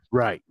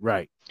 Right.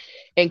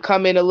 And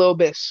come in a little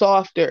bit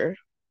softer.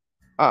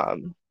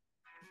 And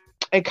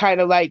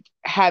kind of like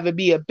have it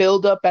be a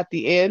build up at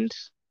the end.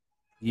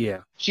 Yeah.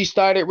 She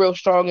started real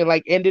strong and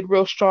like ended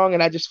real strong,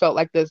 and I just felt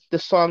like the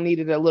song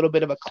needed a little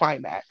bit of a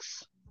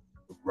climax.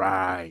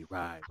 Right.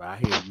 I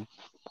hear you.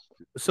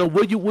 So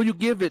will you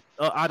give it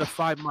out of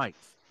 5 mics?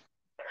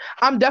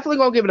 I'm definitely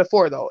gonna give it a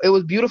 4 though. It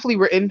was beautifully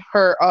written.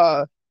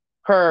 Her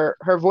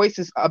voice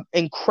is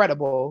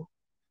incredible.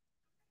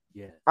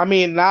 Yeah. I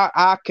mean,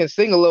 I can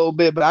sing a little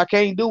bit, but I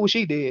can't do what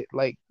she did.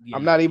 Like,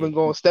 I'm not even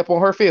gonna step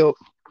on her field.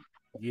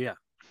 Yeah.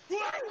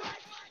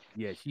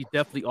 Yeah, she's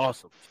definitely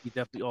awesome.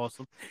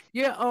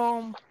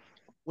 Yeah,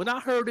 when I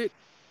heard it,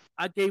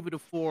 I gave it a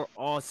 4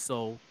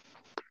 also.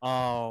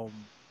 I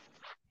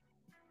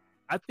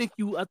think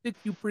you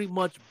pretty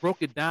much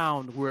broke it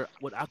down where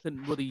what I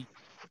couldn't really,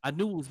 I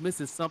knew it was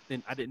missing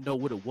something. I didn't know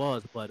what it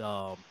was, but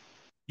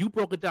you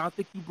broke it down. I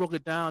think you broke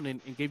it down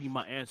and gave you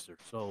my answer.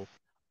 So,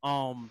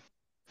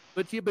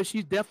 but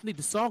she's definitely,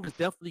 the song is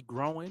definitely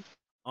growing.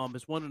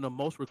 It's one of the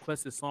most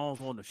requested songs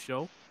on the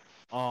show.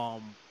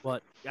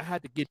 But I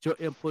had to get your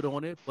input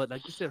on it. But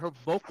like you said, her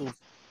vocals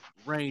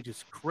range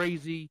is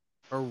crazy.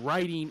 Her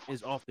writing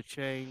is off the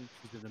chain.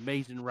 She's an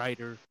amazing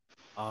writer.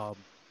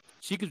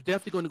 She is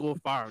definitely going to go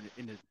far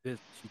in this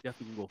business. She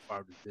definitely can go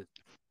far in this business.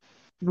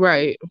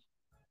 Right.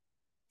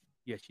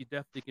 Yeah, she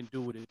definitely can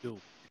do what it do.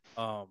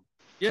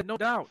 Yeah, no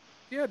doubt.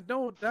 We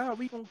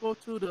gonna go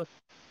to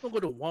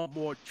one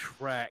more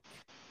track.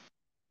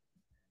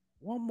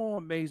 One more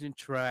amazing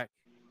track.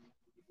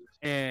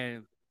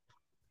 And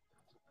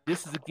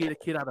this is a kid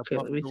out of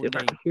Buffalo. Let me see if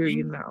I can hear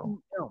you now.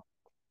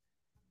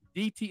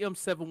 DTM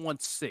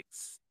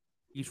 716.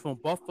 He's from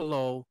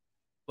Buffalo,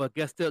 but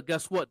guess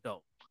what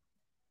though?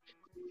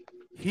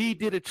 He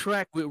did a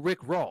track with Rick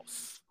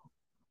Ross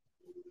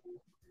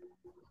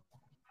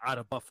out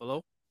of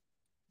Buffalo,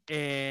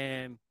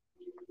 and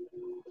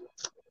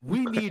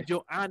we need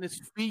your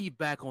honest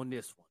feedback on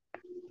this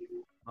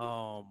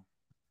one.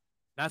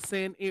 Not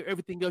saying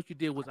everything else you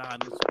did was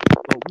honest,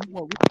 but we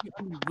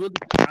need really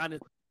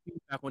honest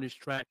feedback on this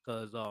track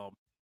because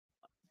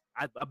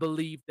I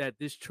believe that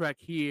this track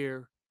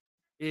here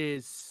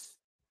is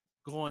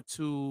going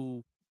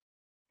to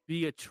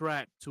be a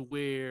track to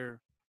where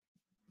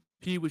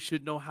people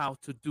should know how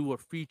to do a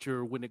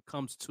feature when it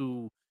comes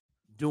to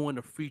doing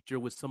a feature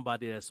with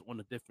somebody that's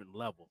on a different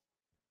level.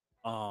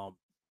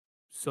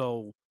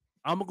 So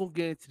I'm gonna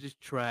get into this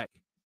track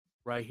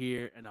right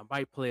here, and I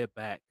might play it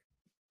back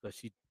because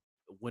she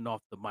went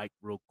off the mic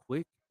real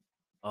quick.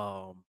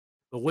 But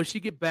when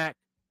she get back,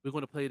 we're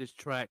gonna play this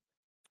track.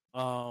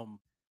 But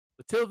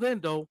till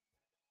then, though,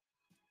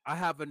 I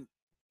have an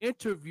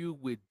interview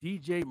with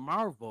DJ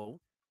Marvo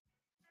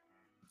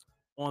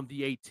on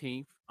the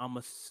 18th. I'm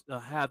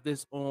gonna have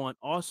this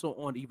also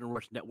on Even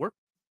Rush Network.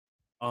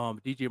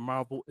 DJ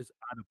Marvel is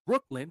out of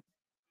Brooklyn,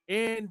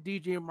 and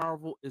DJ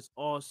Marvel was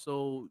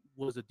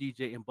a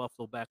DJ in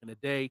Buffalo back in the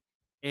day,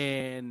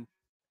 and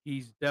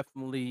he's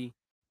definitely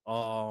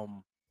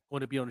going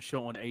to be on the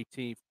show on the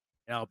 18th,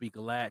 and I'll be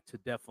glad to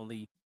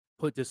definitely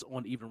put this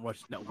on Even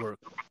Rush Network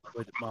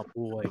with my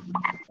boy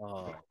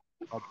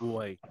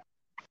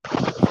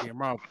DJ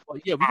Marvel.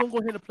 But yeah, we're gonna go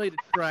ahead and play the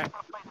track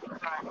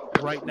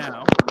right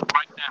now.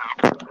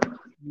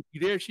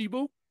 You there,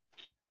 Shibu?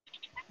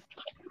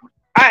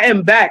 I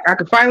am back. I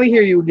can finally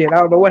hear you again. I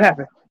don't know what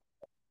happened.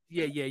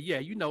 Yeah.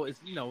 You know, it's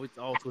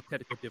also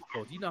technical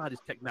difficulty. You know how this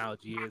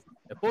technology is.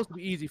 It's supposed to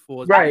be easy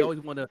for us, right?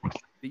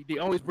 They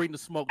always bring the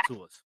smoke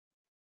to us.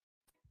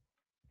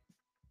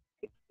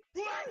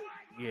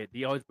 Yeah,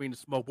 they always bring the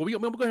smoke. But we're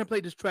going to go ahead and play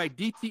this track.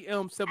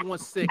 DTM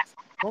 716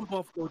 from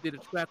Buffalo did a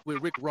track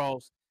with Rick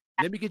Ross.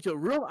 Let me get your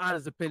real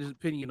honest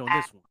opinion on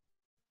this one.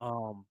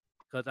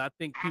 Because I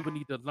think people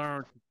need to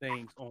learn some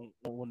things on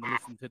when to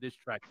listen to this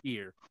track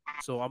here.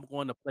 So I'm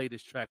going to play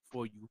this track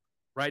for you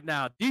right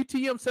now.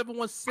 DTM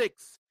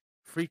 716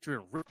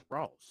 featuring Rick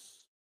Ross.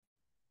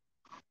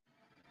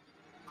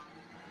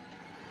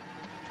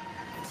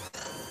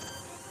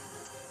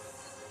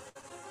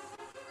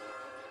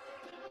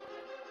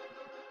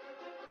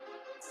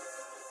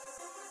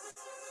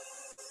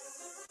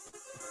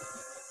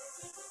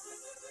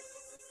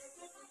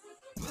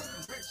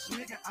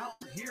 Nigga out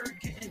here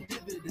getting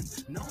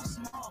dividends. No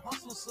small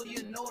hustle, so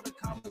you know the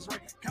common commas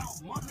right.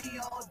 Count money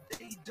all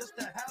day just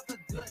to have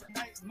a good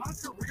night. My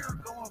career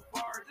going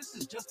far, this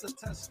is just a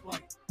test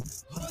flight.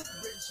 Hood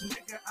rich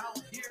nigga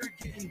out here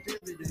getting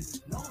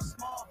dividends. No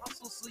small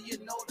hustle, so you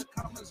know the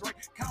commas right.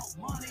 Count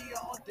money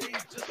all day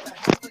just to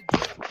have a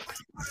good night.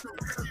 My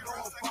career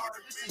going far,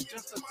 this is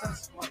just a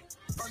test flight.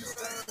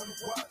 Understand on the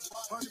watch,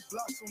 100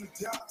 blocks on the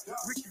dot.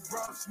 Ricky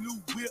Ross, new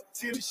whip,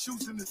 tennis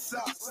shoes in the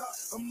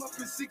socks. I'm up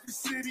in Secret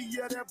City,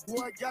 yeah, that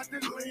boy got the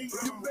lean.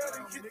 You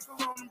better get it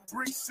on the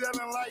bricks,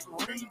 selling like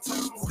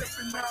ringtones.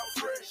 Stepping out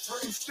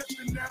fresh,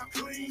 stepping out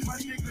clean. My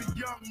nigga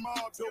Young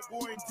Mardo,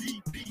 boy in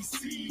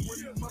DPC.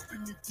 When I'm up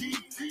in the D,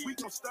 we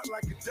gon' start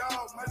like a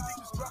dog. My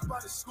niggas drop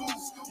out of school,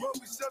 but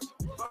we subject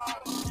to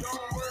ball.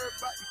 Don't worry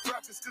about the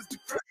crackers, cause the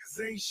crackers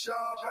ain't sharp.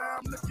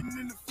 I'm looking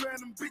in the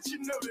phantom, bitch, you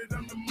know that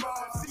I'm the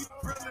mob. See the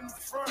grill in the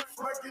front,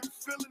 I get the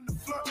feel in the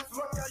front.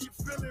 Fuck how you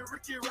feeling,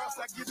 Ricky Ross,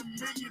 I get $1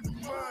 million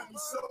a month.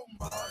 So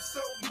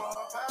mob,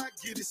 I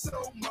get it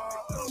so mob.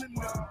 Pulling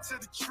up to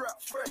the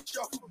trap, fresh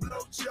off a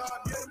blowjob.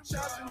 Yeah, I'm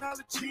charging all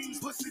the cheese,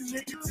 pussy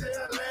nigga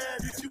tell lad.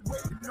 If you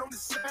waiting on the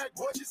side,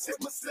 boy, just hit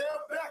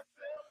myself back.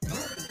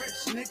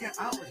 Rich nigga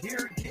out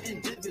here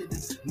getting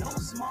dividends. No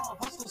small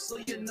hustle, so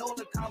you know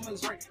the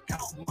commas right.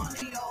 Count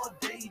money all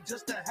day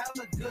just to have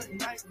a good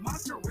night. My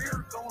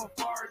career going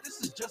far,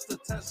 this is just a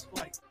test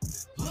flight.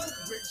 Hood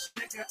rich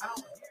nigga out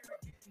here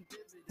getting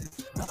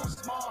dividends. No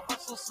small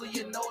hustle, so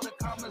you know the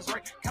commas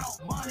right. Count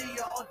money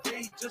all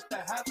day just to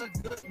have a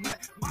good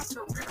night. My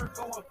career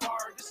going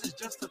far, this is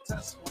just a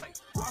test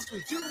flight.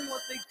 Roscoe's doing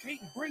what they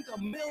can't, bring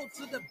a meal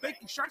to the bank.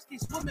 Sharks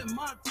keep swimming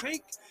my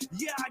tank.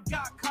 Yeah, I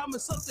got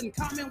something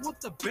common with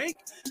the bank.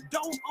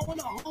 Don't own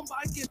a home, but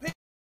I get paid.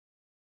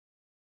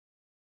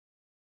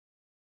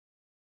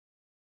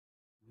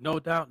 No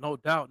doubt, no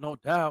doubt, no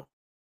doubt.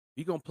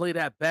 We gonna play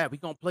that back. We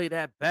gonna play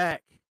that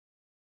back.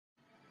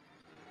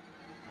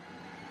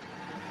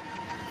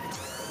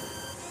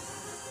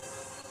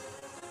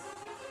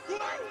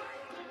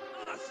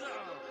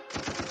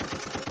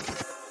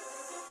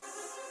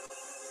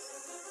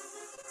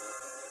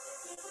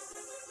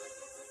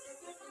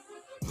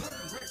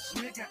 Rich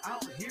nigga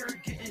out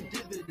here getting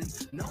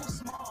dividends. No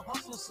small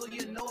hustle, so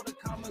you know the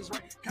commas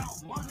right.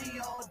 Count money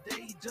all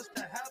day just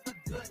to have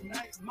a good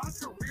night. My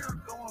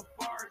career going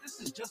far, this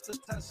is just a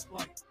test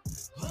flight.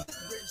 Hood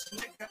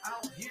rich nigga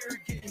out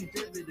here getting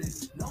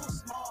dividends. No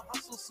small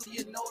hustle, so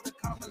you know the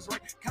commas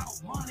right.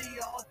 Count money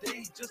all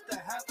day just to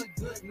have a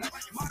good night.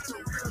 My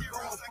career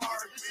going far,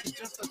 this is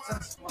just a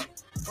test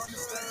flight.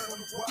 Understand on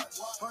the watch,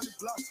 100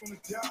 blocks on the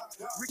dot.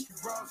 Ricky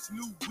Ross,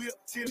 new whip,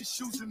 tennis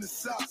shoes in the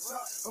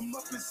socks. I'm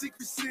up in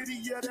Secret City,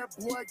 yeah, that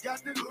boy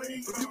got the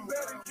lean. You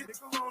better get it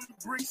on the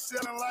bricks,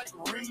 selling like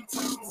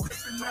ringtones.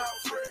 Stepping out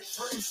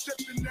fresh,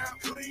 stepping out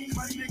clean.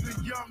 My nigga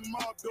Young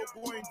Mardo,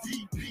 boy in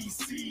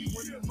DPC.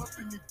 When I'm up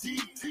in the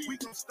D, we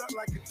gon' start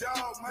like a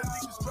dog. My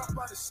niggas drop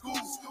out of school,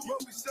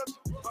 but we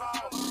subject to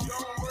ball.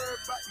 Don't worry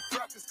about the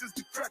crackers, cause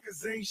the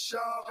crackers ain't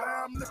sharp.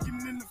 I'm looking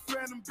in the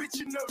phantom, bitch,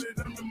 you know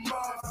that I'm the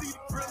mob. See the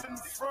grill in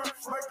the front,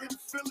 I get the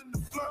feel in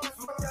the front.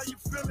 Fuck how you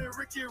feeling,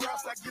 Ricky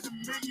Ross, I get $1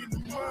 million a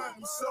month.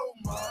 I'm so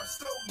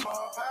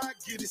mob, I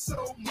get it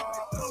so mob.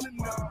 Pulling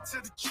up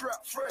to the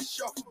trap,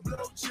 fresh off a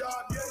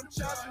blowjob. Yeah, I'm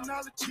charging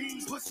all the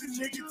cheese, pussy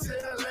nigga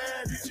tell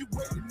lad. If you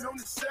waiting on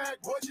the side,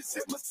 boy, just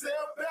hit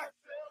myself back.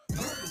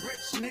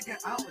 Rich nigga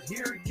out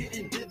here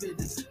getting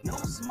dividends. No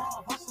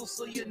small hustle,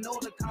 so you know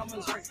the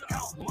commas right.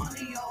 Count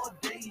money all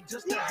day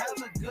just to have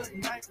a good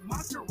night.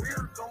 My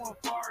career going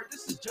far,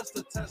 this is just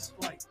a test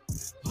flight.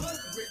 Hood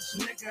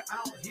rich nigga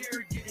out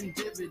here getting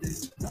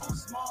dividends. No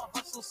small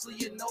hustle, so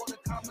you know the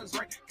commas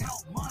right.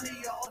 Count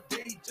money all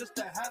day just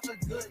to have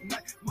a good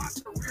night. My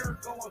career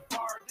going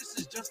far, this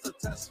is just a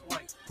test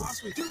flight.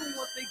 Roscoe's doing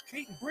what they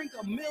can't, bring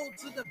a meal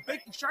to the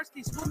bank. Sharks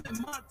keep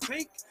swimming my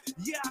tank.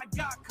 Yeah, I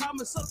got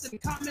something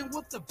common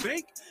with the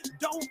bank.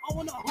 Don't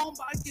own a home,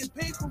 but I get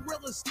paid for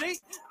real estate.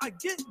 I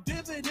get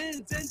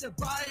dividends and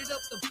divide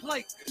up the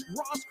plate.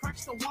 Ross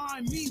cracks the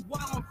wine, me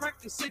while I'm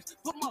cracking six.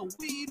 Put my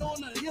weed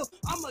on the hill,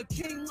 I'm a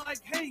king like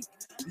Hank.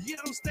 Yeah,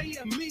 I'm staying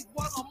meek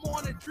while I'm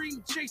on a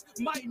dream chase.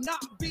 Might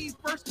not be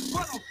first,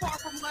 but I'm far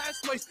from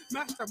last place.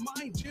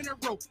 Mastermind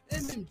general,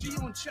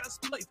 MMG on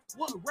chest plate.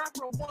 What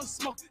rapper wants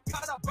smoke?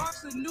 Got a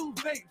box of new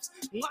vapes.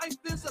 Life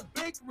is a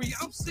bakery,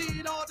 I'm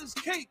seeing all this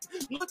cake.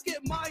 Look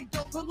at my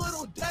dope, put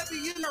little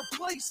Debbie in her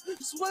place.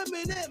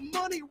 Swimming in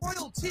money,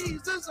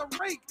 royalties is a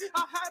rake.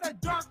 I had a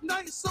dark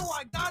night, so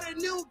I got a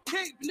new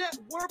cape. Net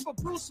worth of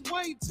Bruce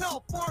Wayne,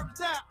 tell Forbes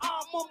that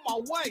I'm on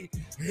my way.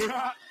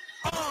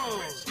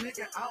 Rich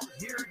nigga out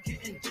here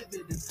getting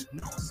dividends.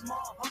 No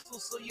small hustle,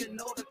 so you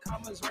know the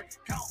commas right.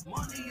 Count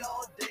money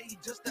all day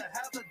just to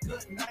have a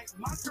good night.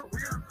 My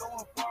career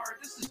going far,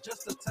 this is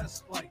just a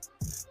test flight.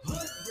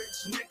 Hood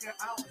rich nigga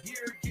out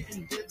here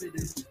getting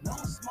dividends. No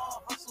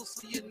small hustle,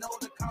 so you know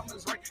the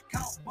commas right.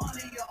 Count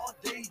money all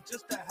day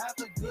just to have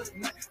a good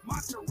night. My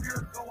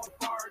career going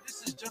far,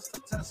 this is just a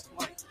test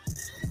flight.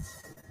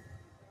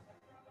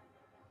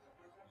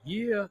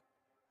 Yeah.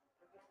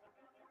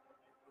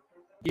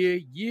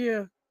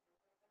 Yeah.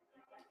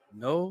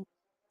 No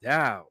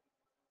doubt.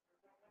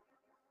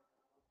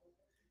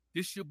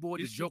 This your boy,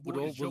 the Joker, the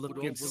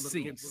Overlook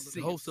MC,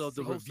 the host of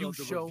the Review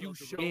Show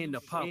and the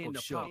Pop-Up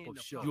Show.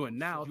 You are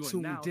now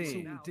tuned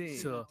in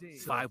to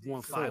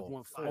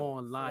 514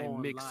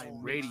 Online Mix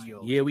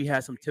Radio. Yeah, we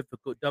had some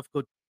technical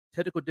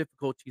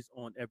difficulties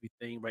on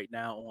everything right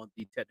now on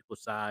the technical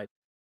side.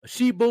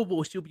 She'll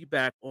be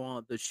back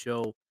on the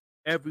show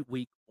every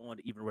week on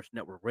the Even Rush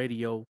Network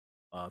Radio.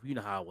 You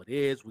know how it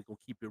is. We're going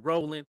to keep it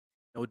rolling,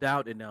 no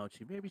doubt. And now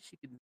maybe she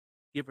can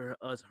give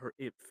us her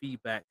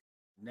feedback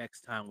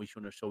next time we show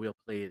on the show. We'll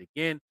play it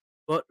again.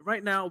 But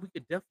right now, we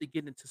could definitely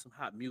get into some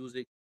hot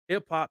music.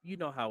 Hip hop, you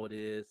know how it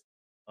is.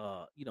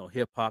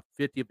 Hip hop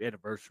 50th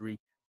anniversary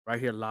right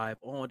here live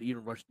on the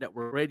Even Rush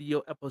Network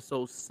Radio,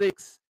 episode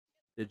 6,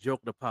 the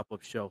Joke the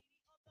Pop-Up Show.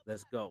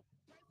 Let's go.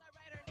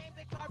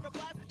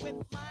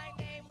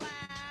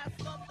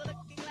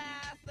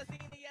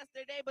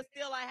 Yesterday, but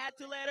still I had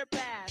to let her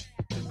pass.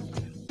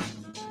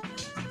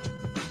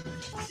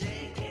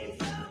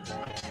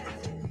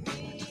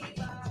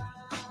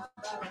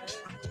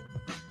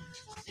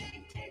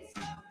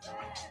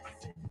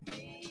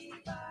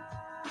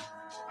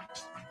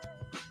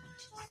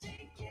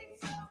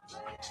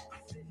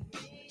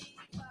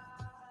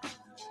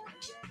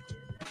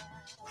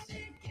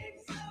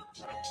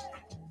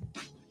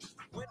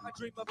 When I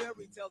dream of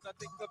fairy tales, I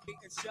think of me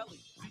and Shelly.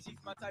 She's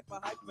my type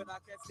of hype, but I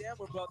can't stand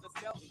when brothers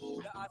tell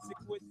me that I should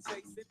quit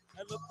chasing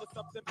and look for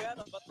something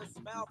better. But the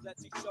smile that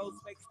she shows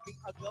makes me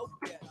a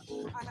go-getter.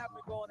 I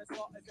haven't gone as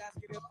far as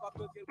asking if I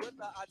could get with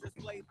her. I just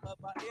played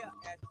love my ear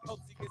and hope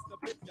she gets the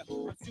picture.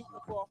 I'm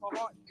shooting for her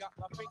heart and got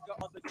my finger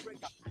on the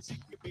trigger. She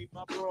can be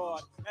my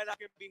broad, and I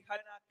can be hot,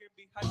 and I can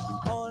be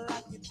hot. All I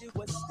can do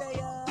is stay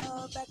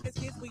up. Back as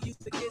kids, we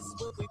used to kiss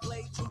when we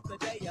played truth or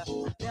dare.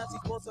 Now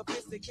she's more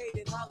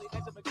sophisticated, highly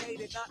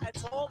educated, not at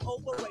all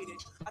overrated.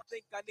 I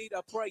think I need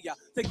a prayer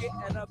to get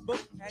in a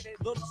book, and it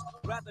looks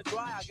rather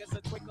dry. I guess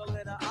a twinkle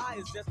in her eye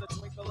is just a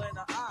twinkle in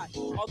her eye.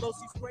 Although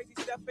she's crazy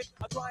stepping,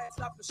 I'll try and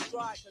stop the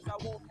stride, cause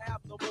I won't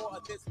have no more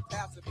of this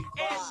passing me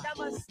by. And I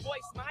must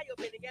voice my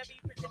opinion and be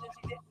pretending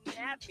she didn't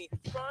have me.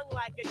 Sprung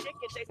like a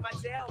chicken, chased my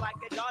tail like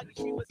a doggy.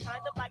 She was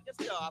kind of like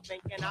a star,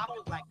 thinking I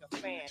was like a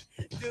fan.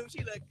 Dude,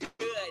 she looked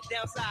good.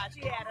 Downside,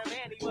 she had a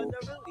man, he was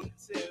a Rudy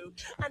too.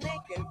 A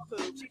naked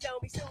poop. She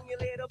told me soon your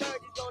little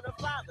birdie's gonna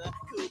fly the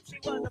coop. She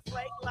was a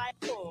flake like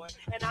corn,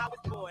 and I was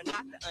born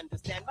not to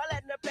understand. By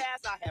letting her pass,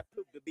 I have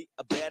proved to be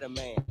a better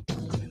man.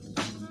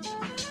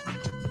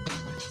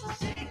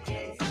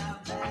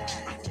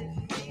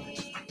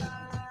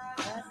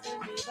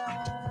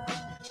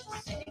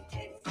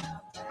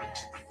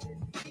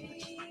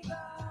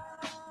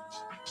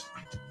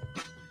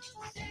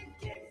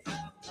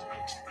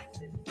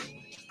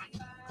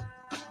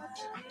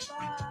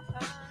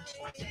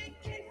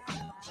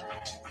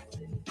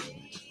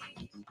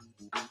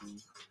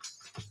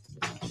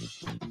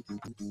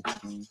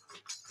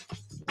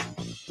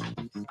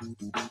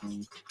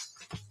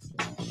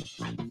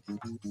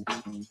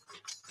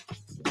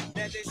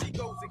 Now there she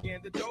goes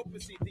again, the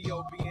dopest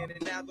Ethiopian,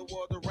 and now the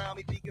world around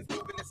me begins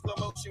moving in slow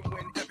motion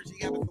whenever she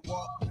happens to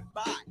walk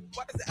by.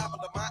 Why does the apple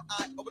of my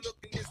eye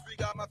overlooking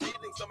disregard my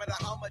feelings no matter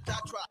how much I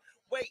try?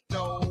 Wait,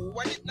 no,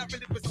 I did not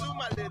really pursue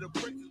my little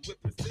princess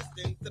with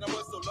persistence, and I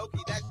was so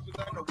low-key that she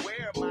was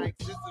unaware of my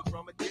existence.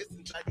 From a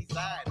distance I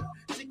desired her,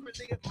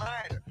 secretly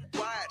admired her,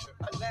 wired her,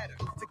 a letter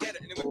to get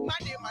her. Anyway, my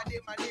dear,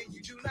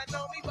 you do not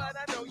know me, but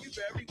I know you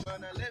very well.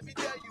 Now let me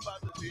tell you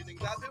about the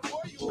feelings I've been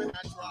for you when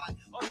I try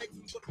or make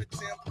some sort of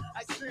attempt.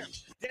 I simp.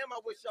 Damn, I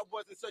wish I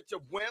wasn't such a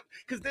wimp,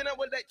 cause then I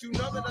would let you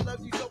know that I love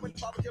you so. When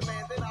if I was your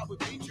man, then I would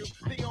beat you.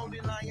 The only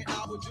lying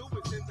I would do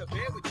is in the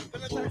bed with you.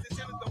 Valentine's is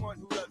the one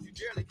who loves you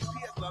dearly.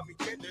 P.S. love me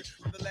tender.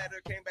 The letter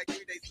came back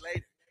 3 days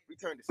later.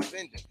 Returned to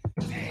sender.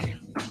 Damn.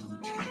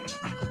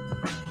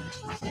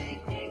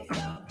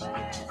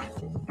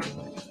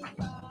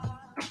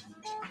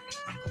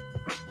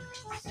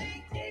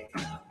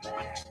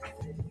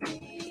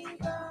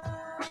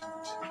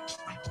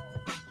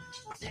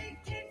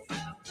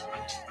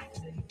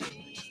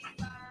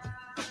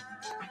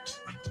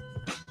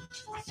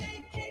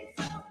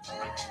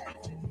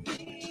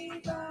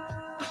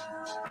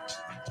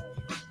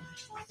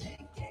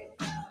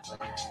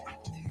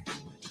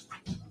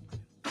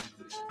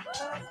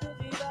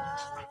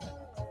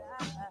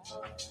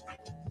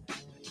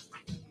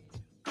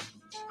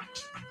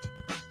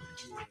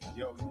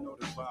 Yo, you know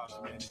the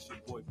vibes, man. It's your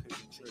boy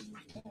Pigeon Trillions,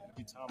 man.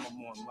 Every time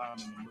I'm online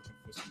and I'm looking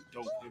for some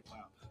dope hip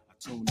hop, I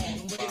tune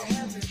in to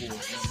 514.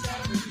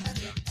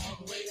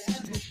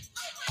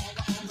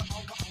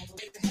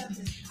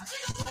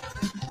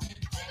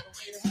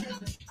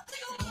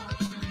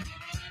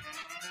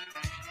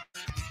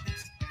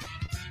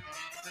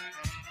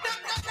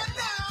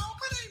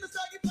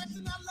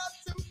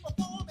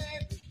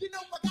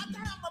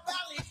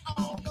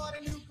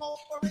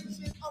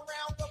 Corporation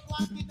around the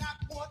block, you not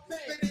want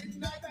they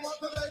did not want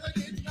the leather,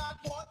 did not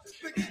want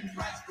to get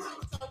fresh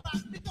crews to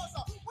rock because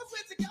once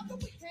we're together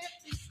we can't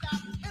be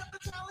stopped. And the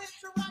talent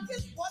to rock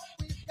is what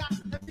we've got.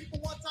 And people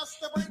want us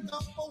to break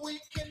up, but we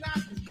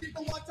cannot.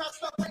 People want us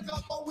to break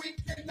up, but we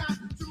cannot.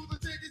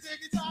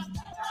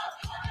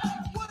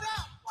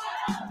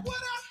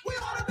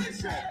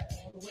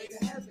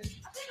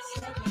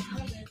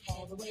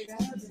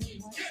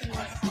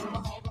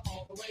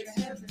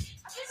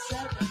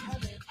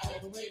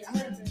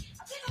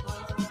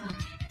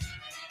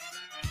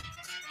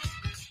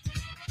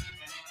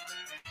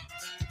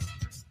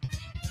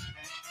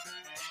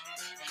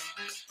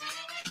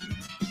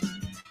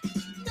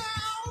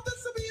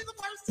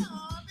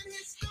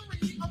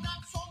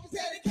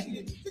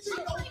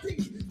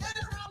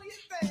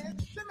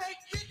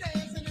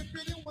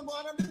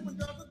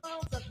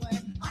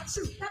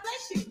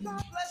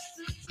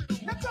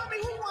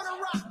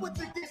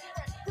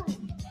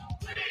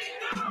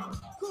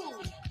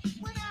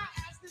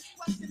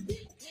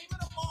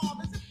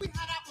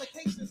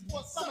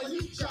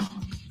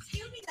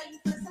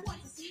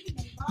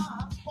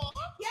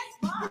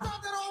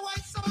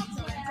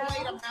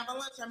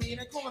 in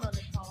a corner of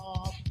the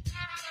car.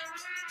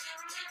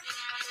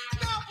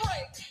 Now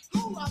break,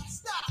 hold up,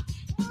 stop.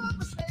 My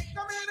mistake,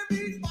 I'm in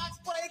a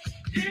beatbox break.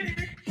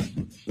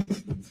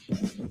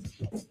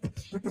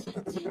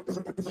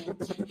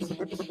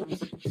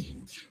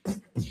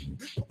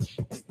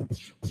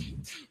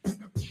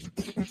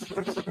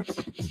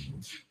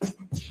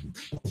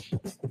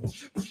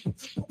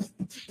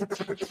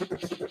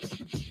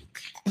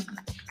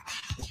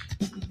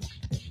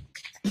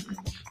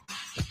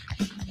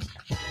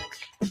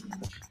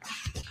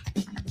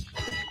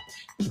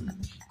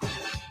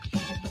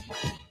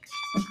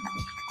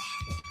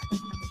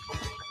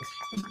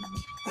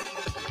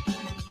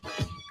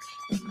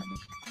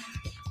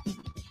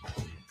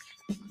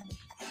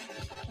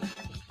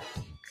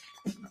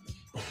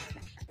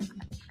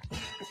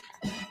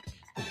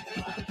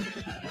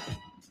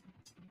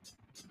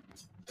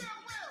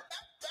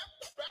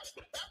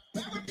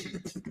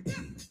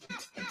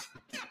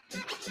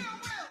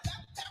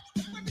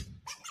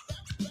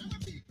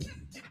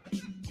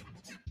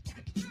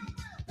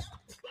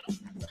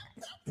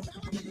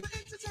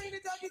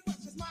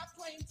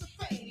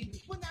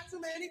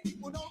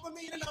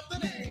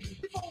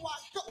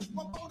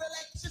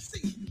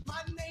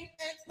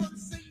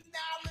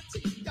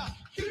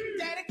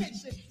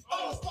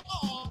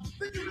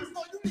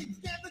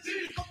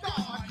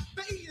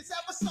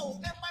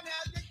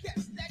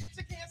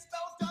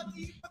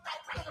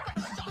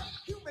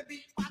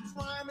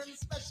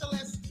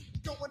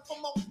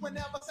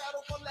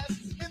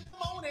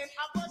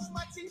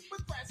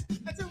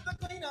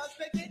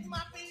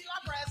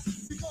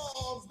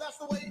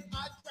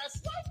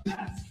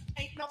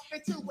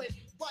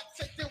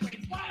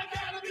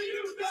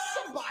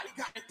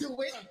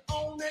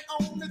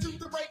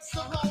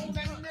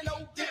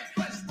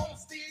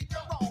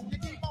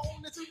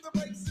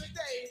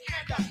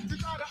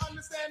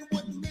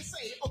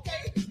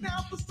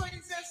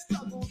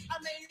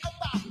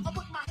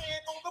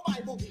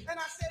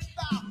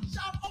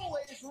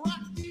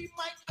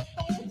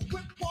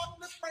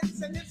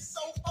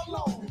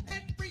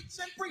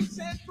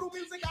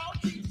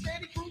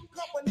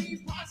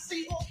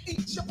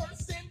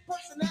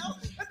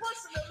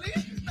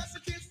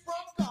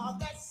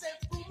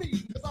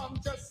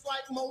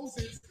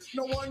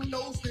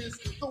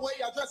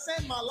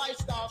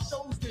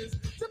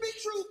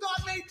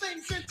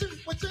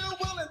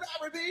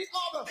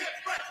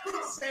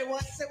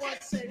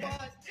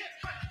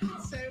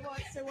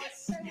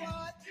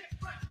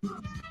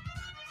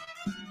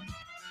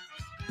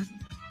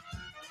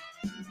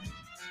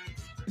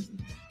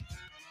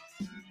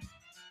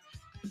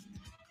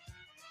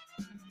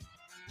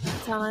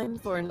 Time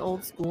for an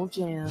old school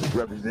jam.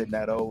 Representing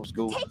that old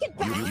school.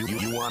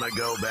 You want to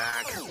go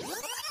back?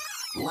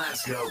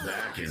 Let's go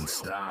back in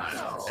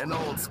style. An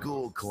old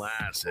school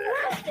classic.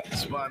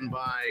 Spun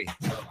by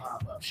The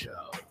Pop-Up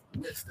Show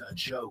with the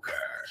Joker.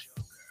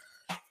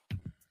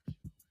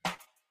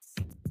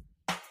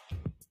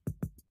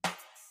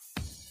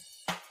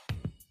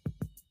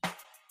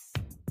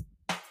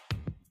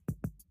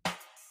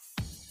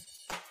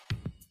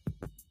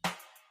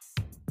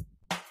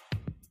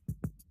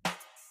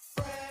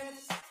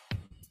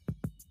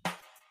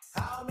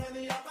 How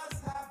many of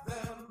us have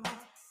them?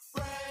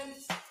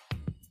 Friends,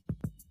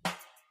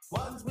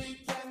 ones we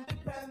can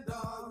depend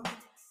on.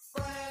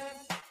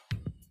 Friends,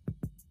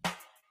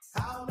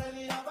 how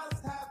many of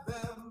us have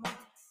them?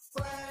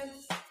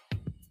 Friends,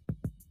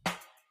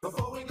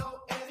 before we go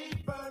any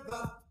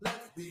further,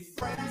 let's be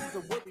friends. It's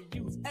a word we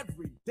use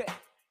every day.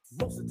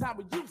 Most of the time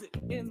we use it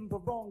in the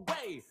wrong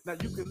way. Now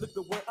you can look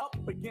the word up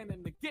again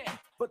and again,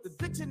 but the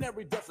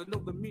dictionary doesn't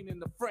know the meaning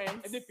of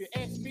friend. And if you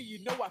ask me,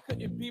 you know I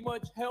couldn't be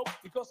much help,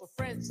 because a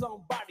friend's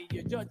somebody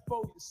you judge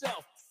for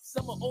yourself.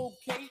 Some are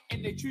okay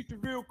and they treat you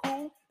real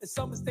cool, and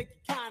some mistake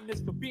your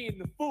kindness for being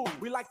the fool.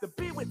 We like to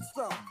be with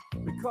some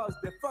because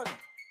they're funny.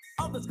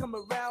 Others come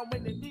around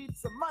when they need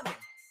some money.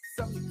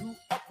 Some you grew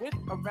up with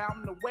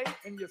around the way,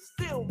 and you're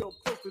still real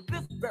close to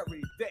this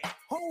very day.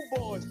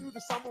 Homeboys through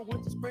the summer,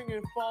 winter, spring,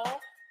 and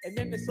fall. And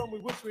then there's some we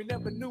wish we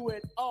never knew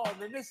at all.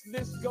 And this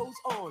list goes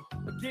on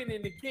again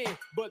and again.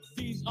 But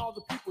these are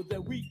the people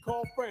that we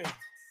call friends.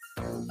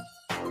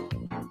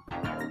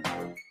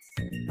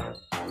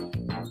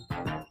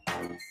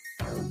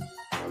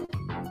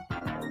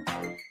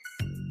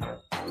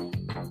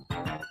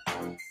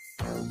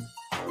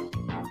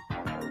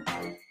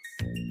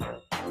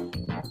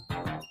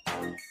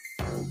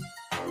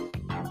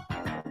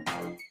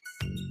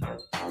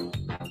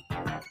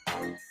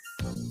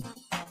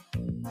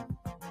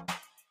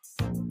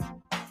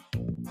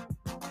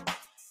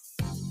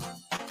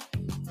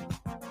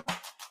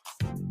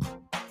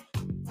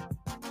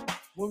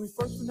 When we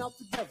first went out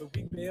together,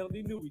 we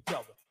barely knew each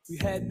other. We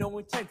had no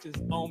intentions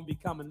on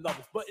becoming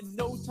lovers, but in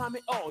no time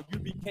at all, you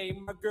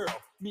became my girl.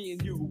 Me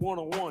and you,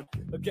 one-on-one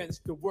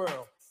against the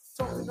world.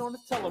 Talking on the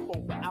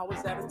telephone for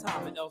hours at a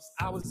time, and else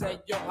I was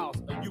at your house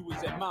or you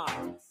was at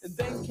mine. And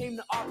then came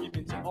the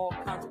arguments and all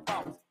kinds of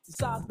problems.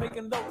 Besides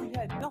making love, we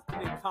had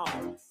nothing in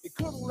common. It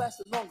could have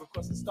lasted longer,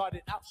 cause it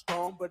started out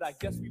strong, but I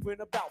guess we went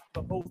about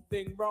the whole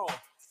thing wrong.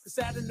 Cause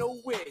out of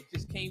nowhere it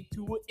just came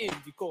to an end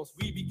because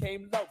we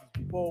became lovers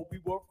before we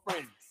were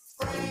friends.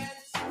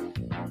 Friends.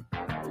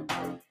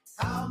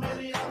 How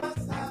many of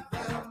us have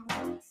them?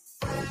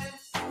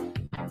 Friends.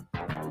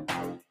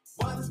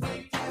 Ones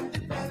we can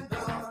depend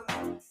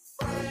on.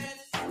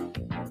 Friends.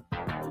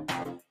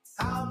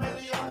 How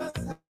many of us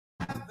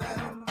have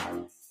them?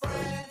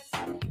 Friends.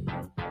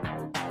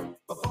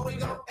 Before we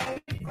go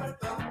any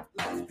further,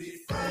 let's be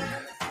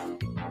friends.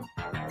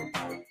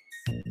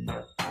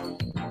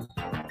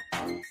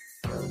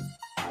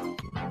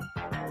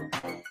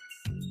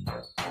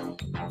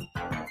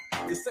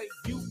 They say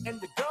you and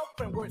the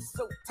girlfriend were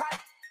so tight.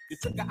 You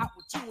took her out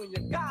with you and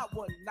your guy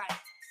one night.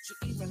 She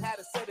even had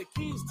a set of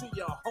keys to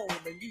your home,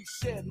 and you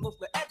shared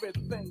mostly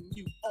everything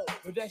you own.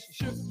 But as she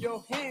shook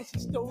your hand, she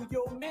stole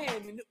your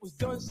man, and it was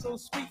done so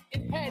sweet,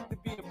 it had to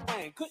be a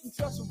plan. Couldn't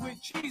trust her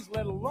with cheese,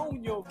 let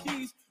alone your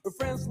keys. With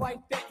friends like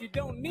that, you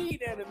don't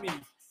need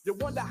enemies. You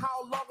wonder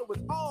how long it was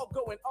all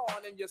going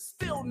on, and you're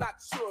still not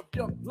sure if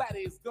your laddie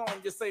is gone.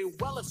 You say,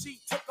 well, if she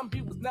took him,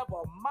 he was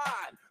never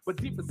mine. But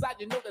deep inside,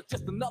 you know that's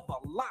just another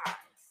lie.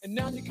 And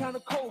now you're kind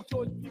of cold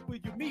towards people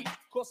you meet,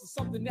 cause of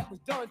something that was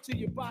done to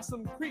you by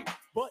some creep.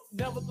 But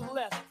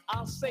nevertheless,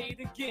 I'll say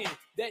it again,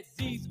 that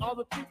these are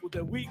the people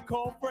that we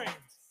call friends.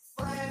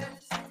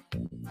 Friends.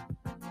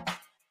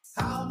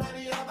 How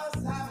many of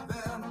us have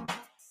them?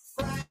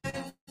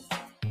 Friends.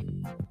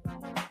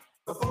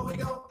 Before we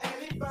go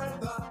any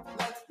further,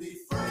 let's be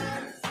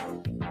friends.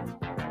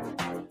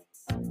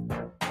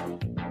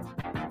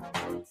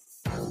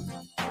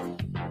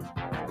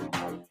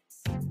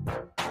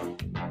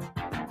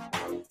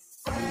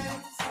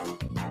 Friends.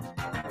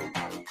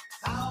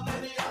 How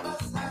many of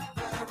us have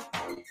them?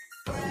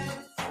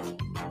 Friends.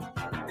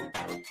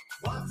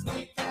 Ones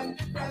we can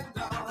depend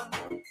on.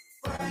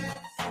 Friends.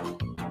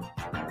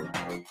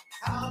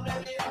 How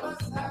many of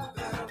us have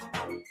them?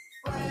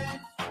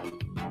 Friends.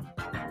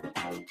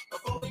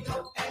 Before we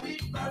go any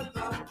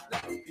further,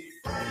 let's be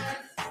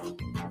friends.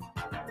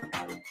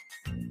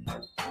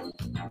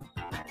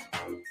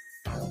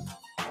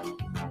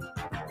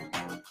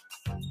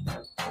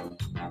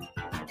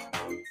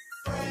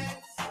 Friends.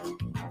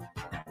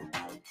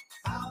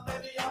 How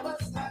many of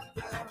us have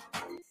them?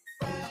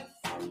 Friends.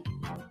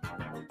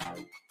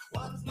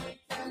 Ones we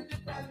can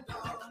depend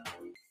on.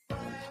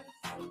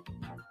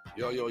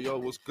 Yo,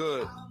 what's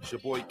good? It's your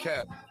boy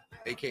Cap,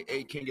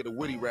 aka King of the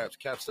Witty Raps,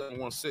 Cap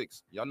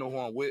 716. Y'all know who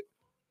I'm with.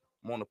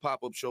 I'm on the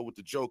pop-up show with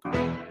the Joker.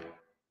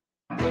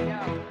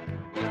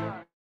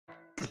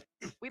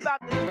 We about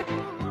to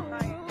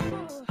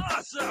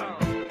awesome.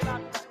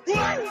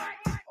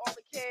 All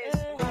the kids,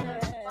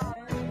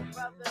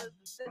 brothers,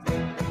 sisters,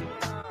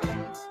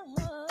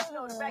 you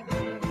know, the back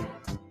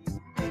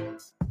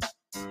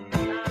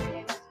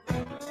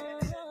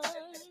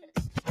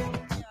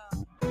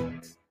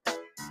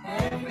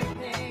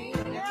Everything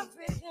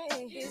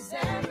is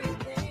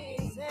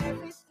everything.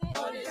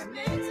 What is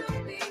meant to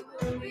be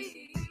will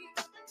be.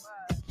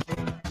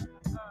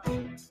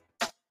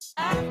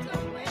 After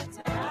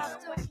winter,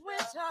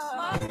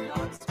 must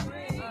come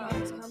spring.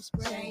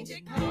 Change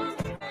it comes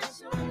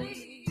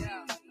eventually.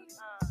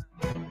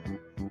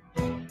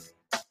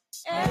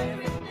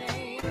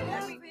 Everything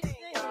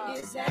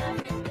is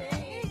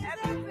everything.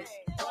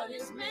 What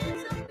is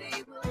meant to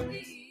be will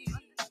be.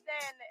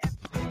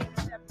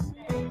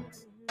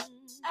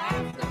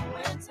 After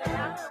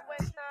winter,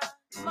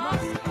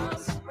 must come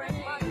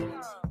spring.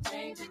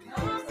 Change it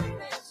comes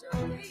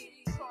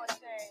eventually.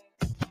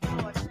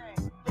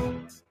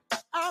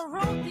 I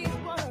wrote these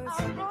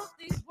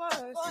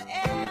words for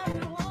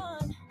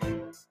everyone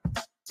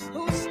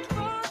who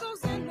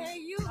struggles in their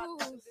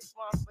youth,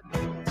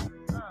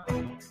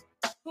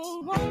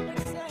 who won't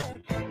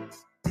accept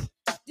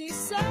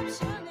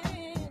deception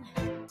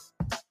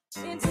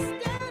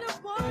instead of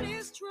what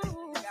is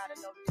true.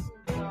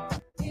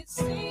 It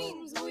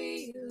seems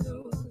we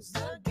lose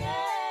the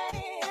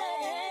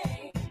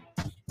game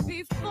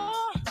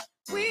before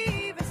we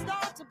even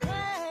start to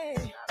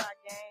play.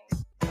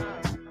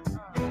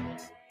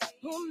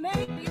 Who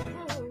made these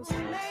rules?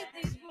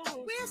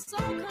 We're so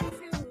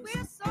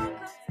confused.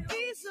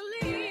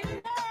 Easily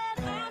led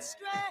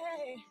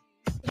astray.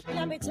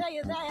 Let me tell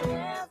you that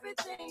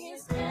everything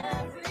is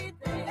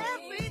everything.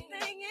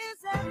 Everything is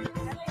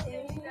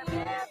everything.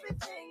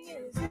 Everything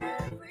is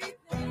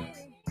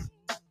everything.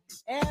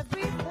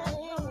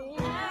 Everything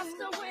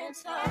after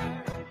winter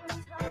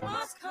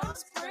must come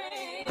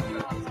spring.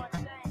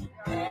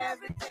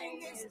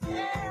 Everything is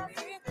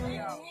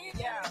everything.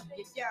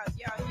 Yeah.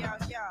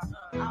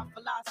 Our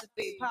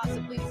philosophy,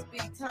 possibly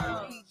speak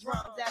tongues. Beat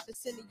drums at the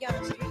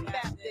Young Street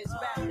Baptist.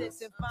 Rap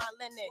this and fine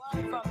linen.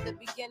 From the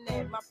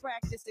beginning, my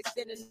practice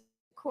extending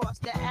across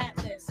the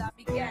atlas. I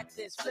begat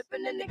this,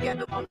 flipping in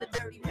together on the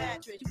dirty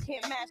mattress. You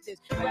can't match this.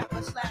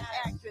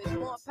 Rapper/actress,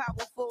 more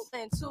powerful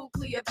than two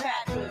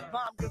Cleopatra.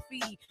 Bomb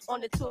graffiti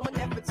on the tomb of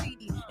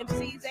Nefertiti.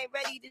 MCs ain't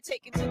ready to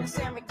take it to the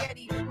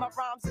Serengeti. My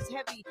rhymes is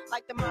heavy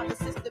like the mama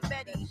sister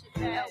Betty.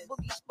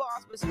 Boogie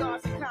spars with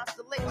stars and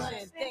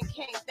constellations. Then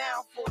came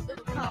down for a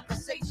little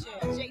conversation.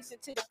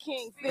 Adjacent to the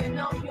king, fear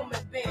no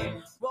human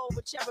being. Roll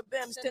with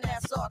cherubims to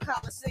Nassau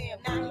Coliseum.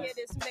 Now hear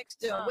this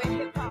mixture where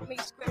hip hop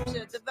meets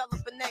scripture.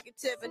 Develop a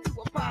negative into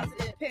a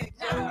positive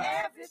picture.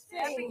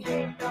 Everything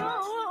is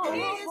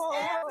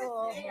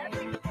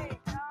everything.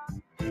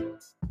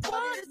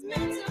 What is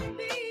meant to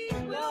be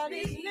will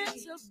be.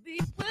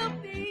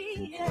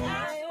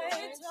 Yeah.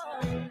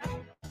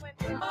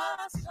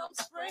 Must come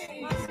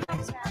spring.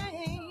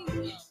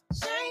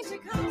 Change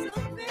it comes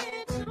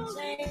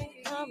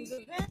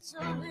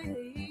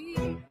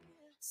eventually.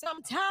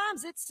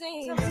 Sometimes it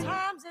seems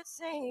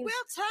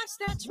we'll touch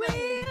that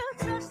dream.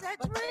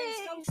 But things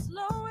come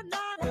slow and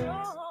not at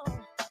all.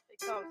 They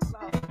come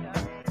slow,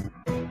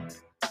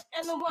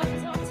 and the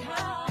ones on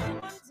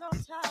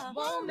time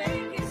won't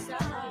make it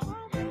stop.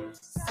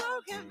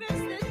 So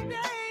convinced that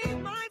they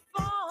might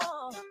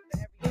fall.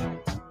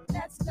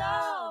 Let's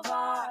love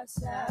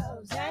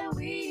ourselves and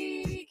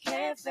we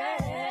can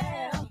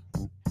fail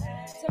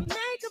to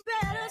make a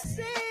better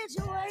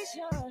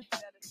situation.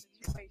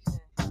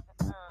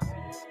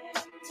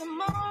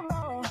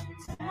 Tomorrow,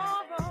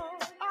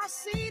 our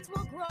seeds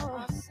will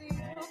grow.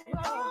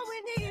 All we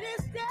need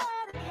is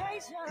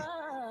dedication.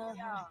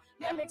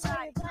 Let me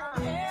tell you,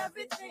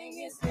 everything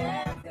is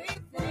everything.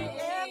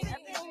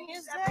 Everything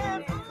is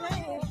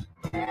everything.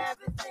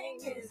 Everything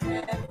is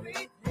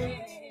everything.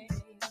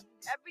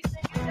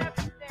 Everything is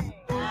everything.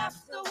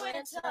 After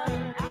winter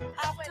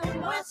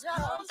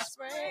comes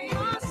spring.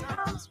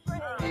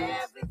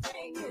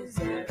 Everything is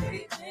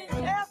everything.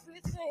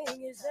 Everything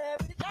is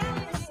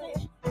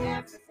everything.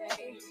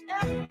 Everything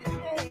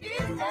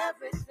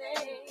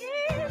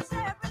is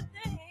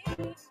everything.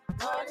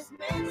 What is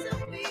meant to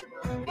be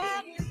will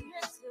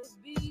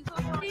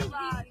be.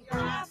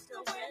 After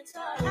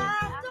winter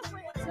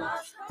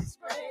comes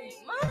spring.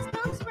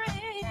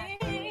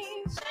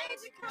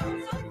 Change it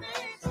comes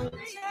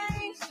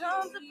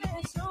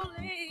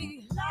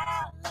eventually. La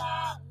la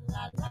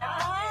la la la.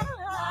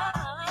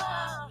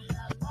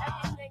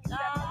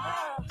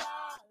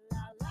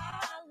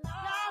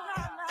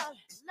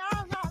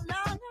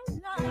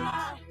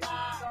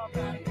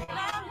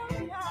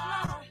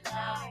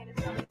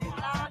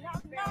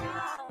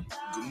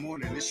 Good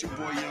morning, it's your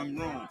boy Young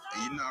Rome,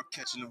 and you're now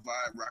catching the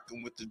vibe,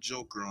 rocking with the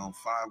Joker on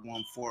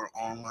 514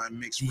 Online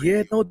Mix Radio.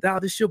 Yeah, no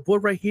doubt. It's your boy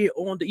right here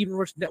on the Even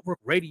Rush Network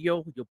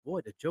Radio. Your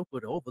boy, the Joker,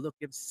 the Overlook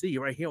MC,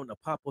 right here on the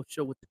Pop-Up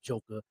Show with the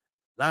Joker.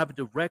 Live and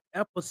direct,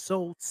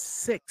 episode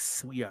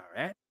 6 we are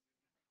at.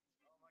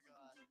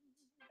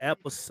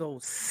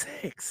 Episode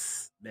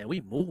 6. Man,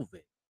 we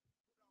moving.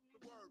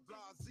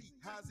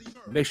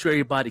 Make sure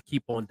everybody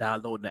keep on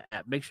downloading the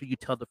app. Make sure you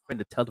tell a friend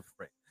to tell a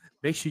friend.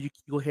 Make sure you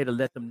go ahead and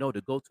let them know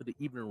to go to the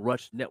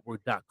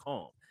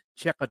evenrushnetwork.com.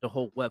 Check out the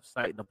whole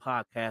website and the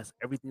podcast.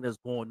 Everything that's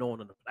going on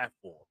the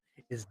platform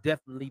is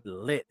definitely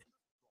lit.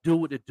 Do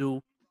what it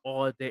do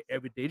all day,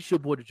 every day. It's your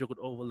boy, the Joker,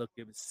 Overlook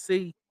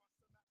MC.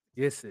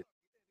 Yes, it.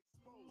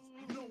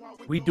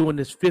 We doing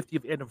this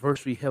 50th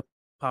anniversary hip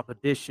hop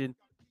edition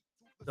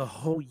the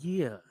whole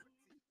year.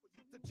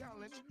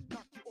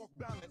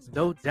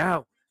 No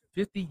doubt,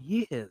 50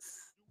 years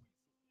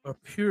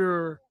of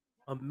pure,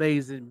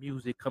 amazing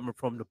music coming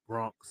from the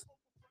Bronx.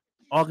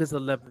 August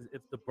 11th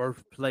is the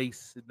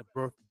birthplace and the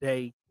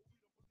birthday.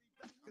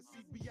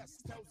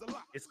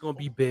 It's going to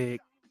be big,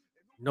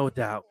 no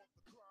doubt.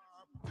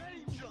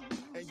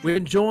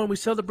 We're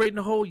celebrating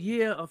the whole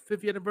year of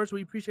 50th anniversary.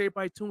 We appreciate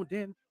everybody tuned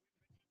in.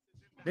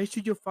 Make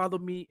sure you follow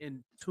me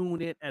and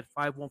tune in at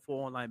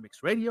 514 Online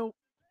Mix Radio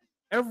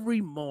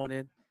every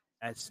morning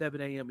at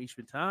 7 a.m.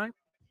 Eastern Time.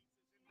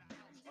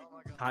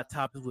 Hot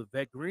Topics with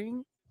Vet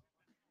Green.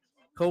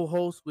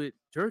 Co-host with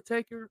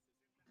Jertaker.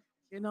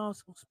 And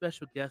also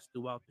special guests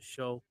throughout the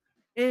show.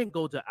 And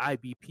go to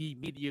IBP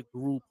Media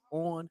Group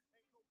on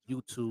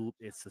YouTube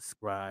and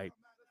subscribe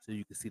so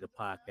you can see the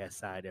podcast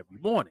side every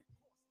morning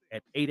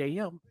at 8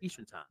 a.m.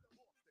 Eastern Time.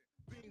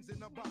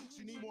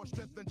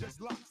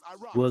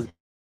 We'll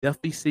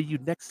definitely see you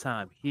next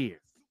time here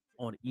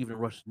on Even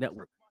Rush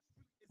Network.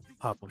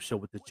 Pop-Up Show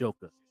with the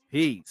Joker.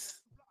 Peace.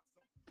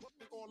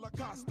 A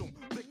costume,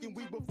 thinking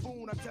we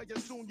buffoon. I tell you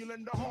soon, you'll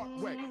end the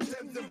hard way.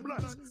 Stems and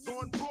blunts,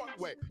 going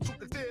Broadway to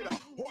the theater.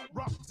 Hard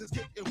rocks is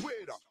getting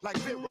weirder, like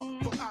Vera.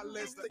 From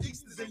Alice, the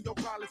East is in your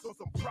palace on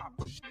some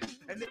proper shit,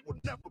 and it will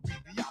never be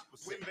the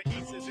opposite. When the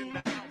East is in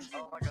the house,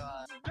 oh my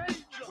God.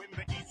 When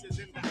the East is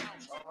in the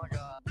house, oh my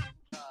God.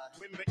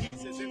 When the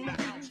East is in the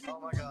house, oh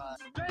my God.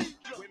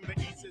 When the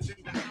East is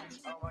in the house,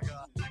 oh my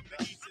God. When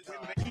the East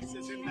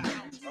is in the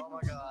house, oh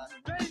my God.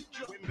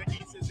 When the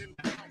East is in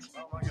the house,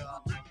 oh my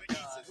God.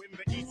 When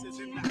the East is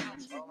in the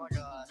house, oh my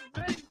God.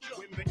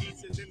 When the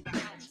East is in the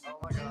house, oh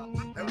my God.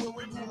 And when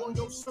we move on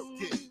your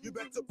circuit, you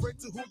better pray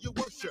to who you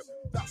worship.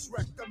 That's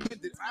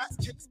recommended. Ass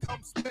kicks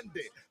come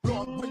spending.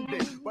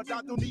 Long-winded, but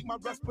I don't need my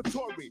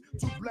respiratory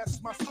to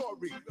bless my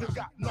story. You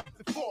got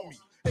nothing for me.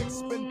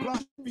 It's been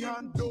blocked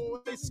behind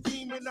doors. They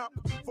scheming up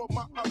for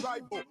my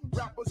arrival.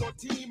 Rappers are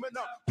teaming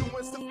up,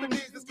 doing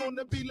symphonies. There's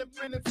gonna be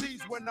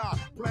infinities when I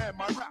plan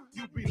my rap.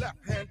 You be left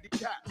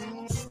handicapped.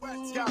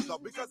 Sweat gather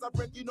because I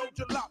bring you no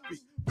jalopy.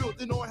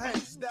 building on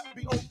heads that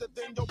be older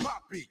than your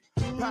poppy.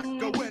 Pack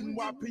a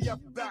NYPF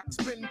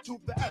backspin to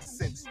the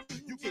essence.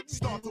 You get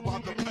started while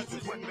the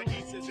presence when the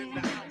East is in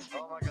the house.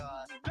 Oh my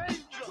God.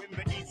 When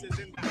the East is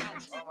in the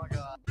house. Oh my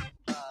God.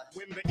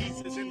 When the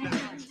East is in the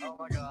house. Oh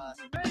my God.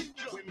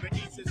 When the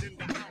East is in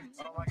the house.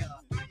 Oh my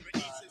God.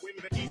 When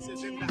the East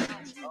is in the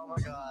house. Oh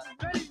my God.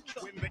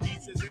 When the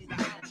East is in the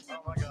house.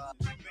 Oh my God.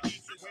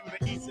 When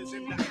the East is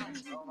in the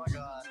house. Oh my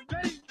God.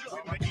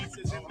 When the East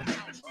is in the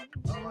house.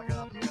 Oh my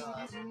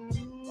God.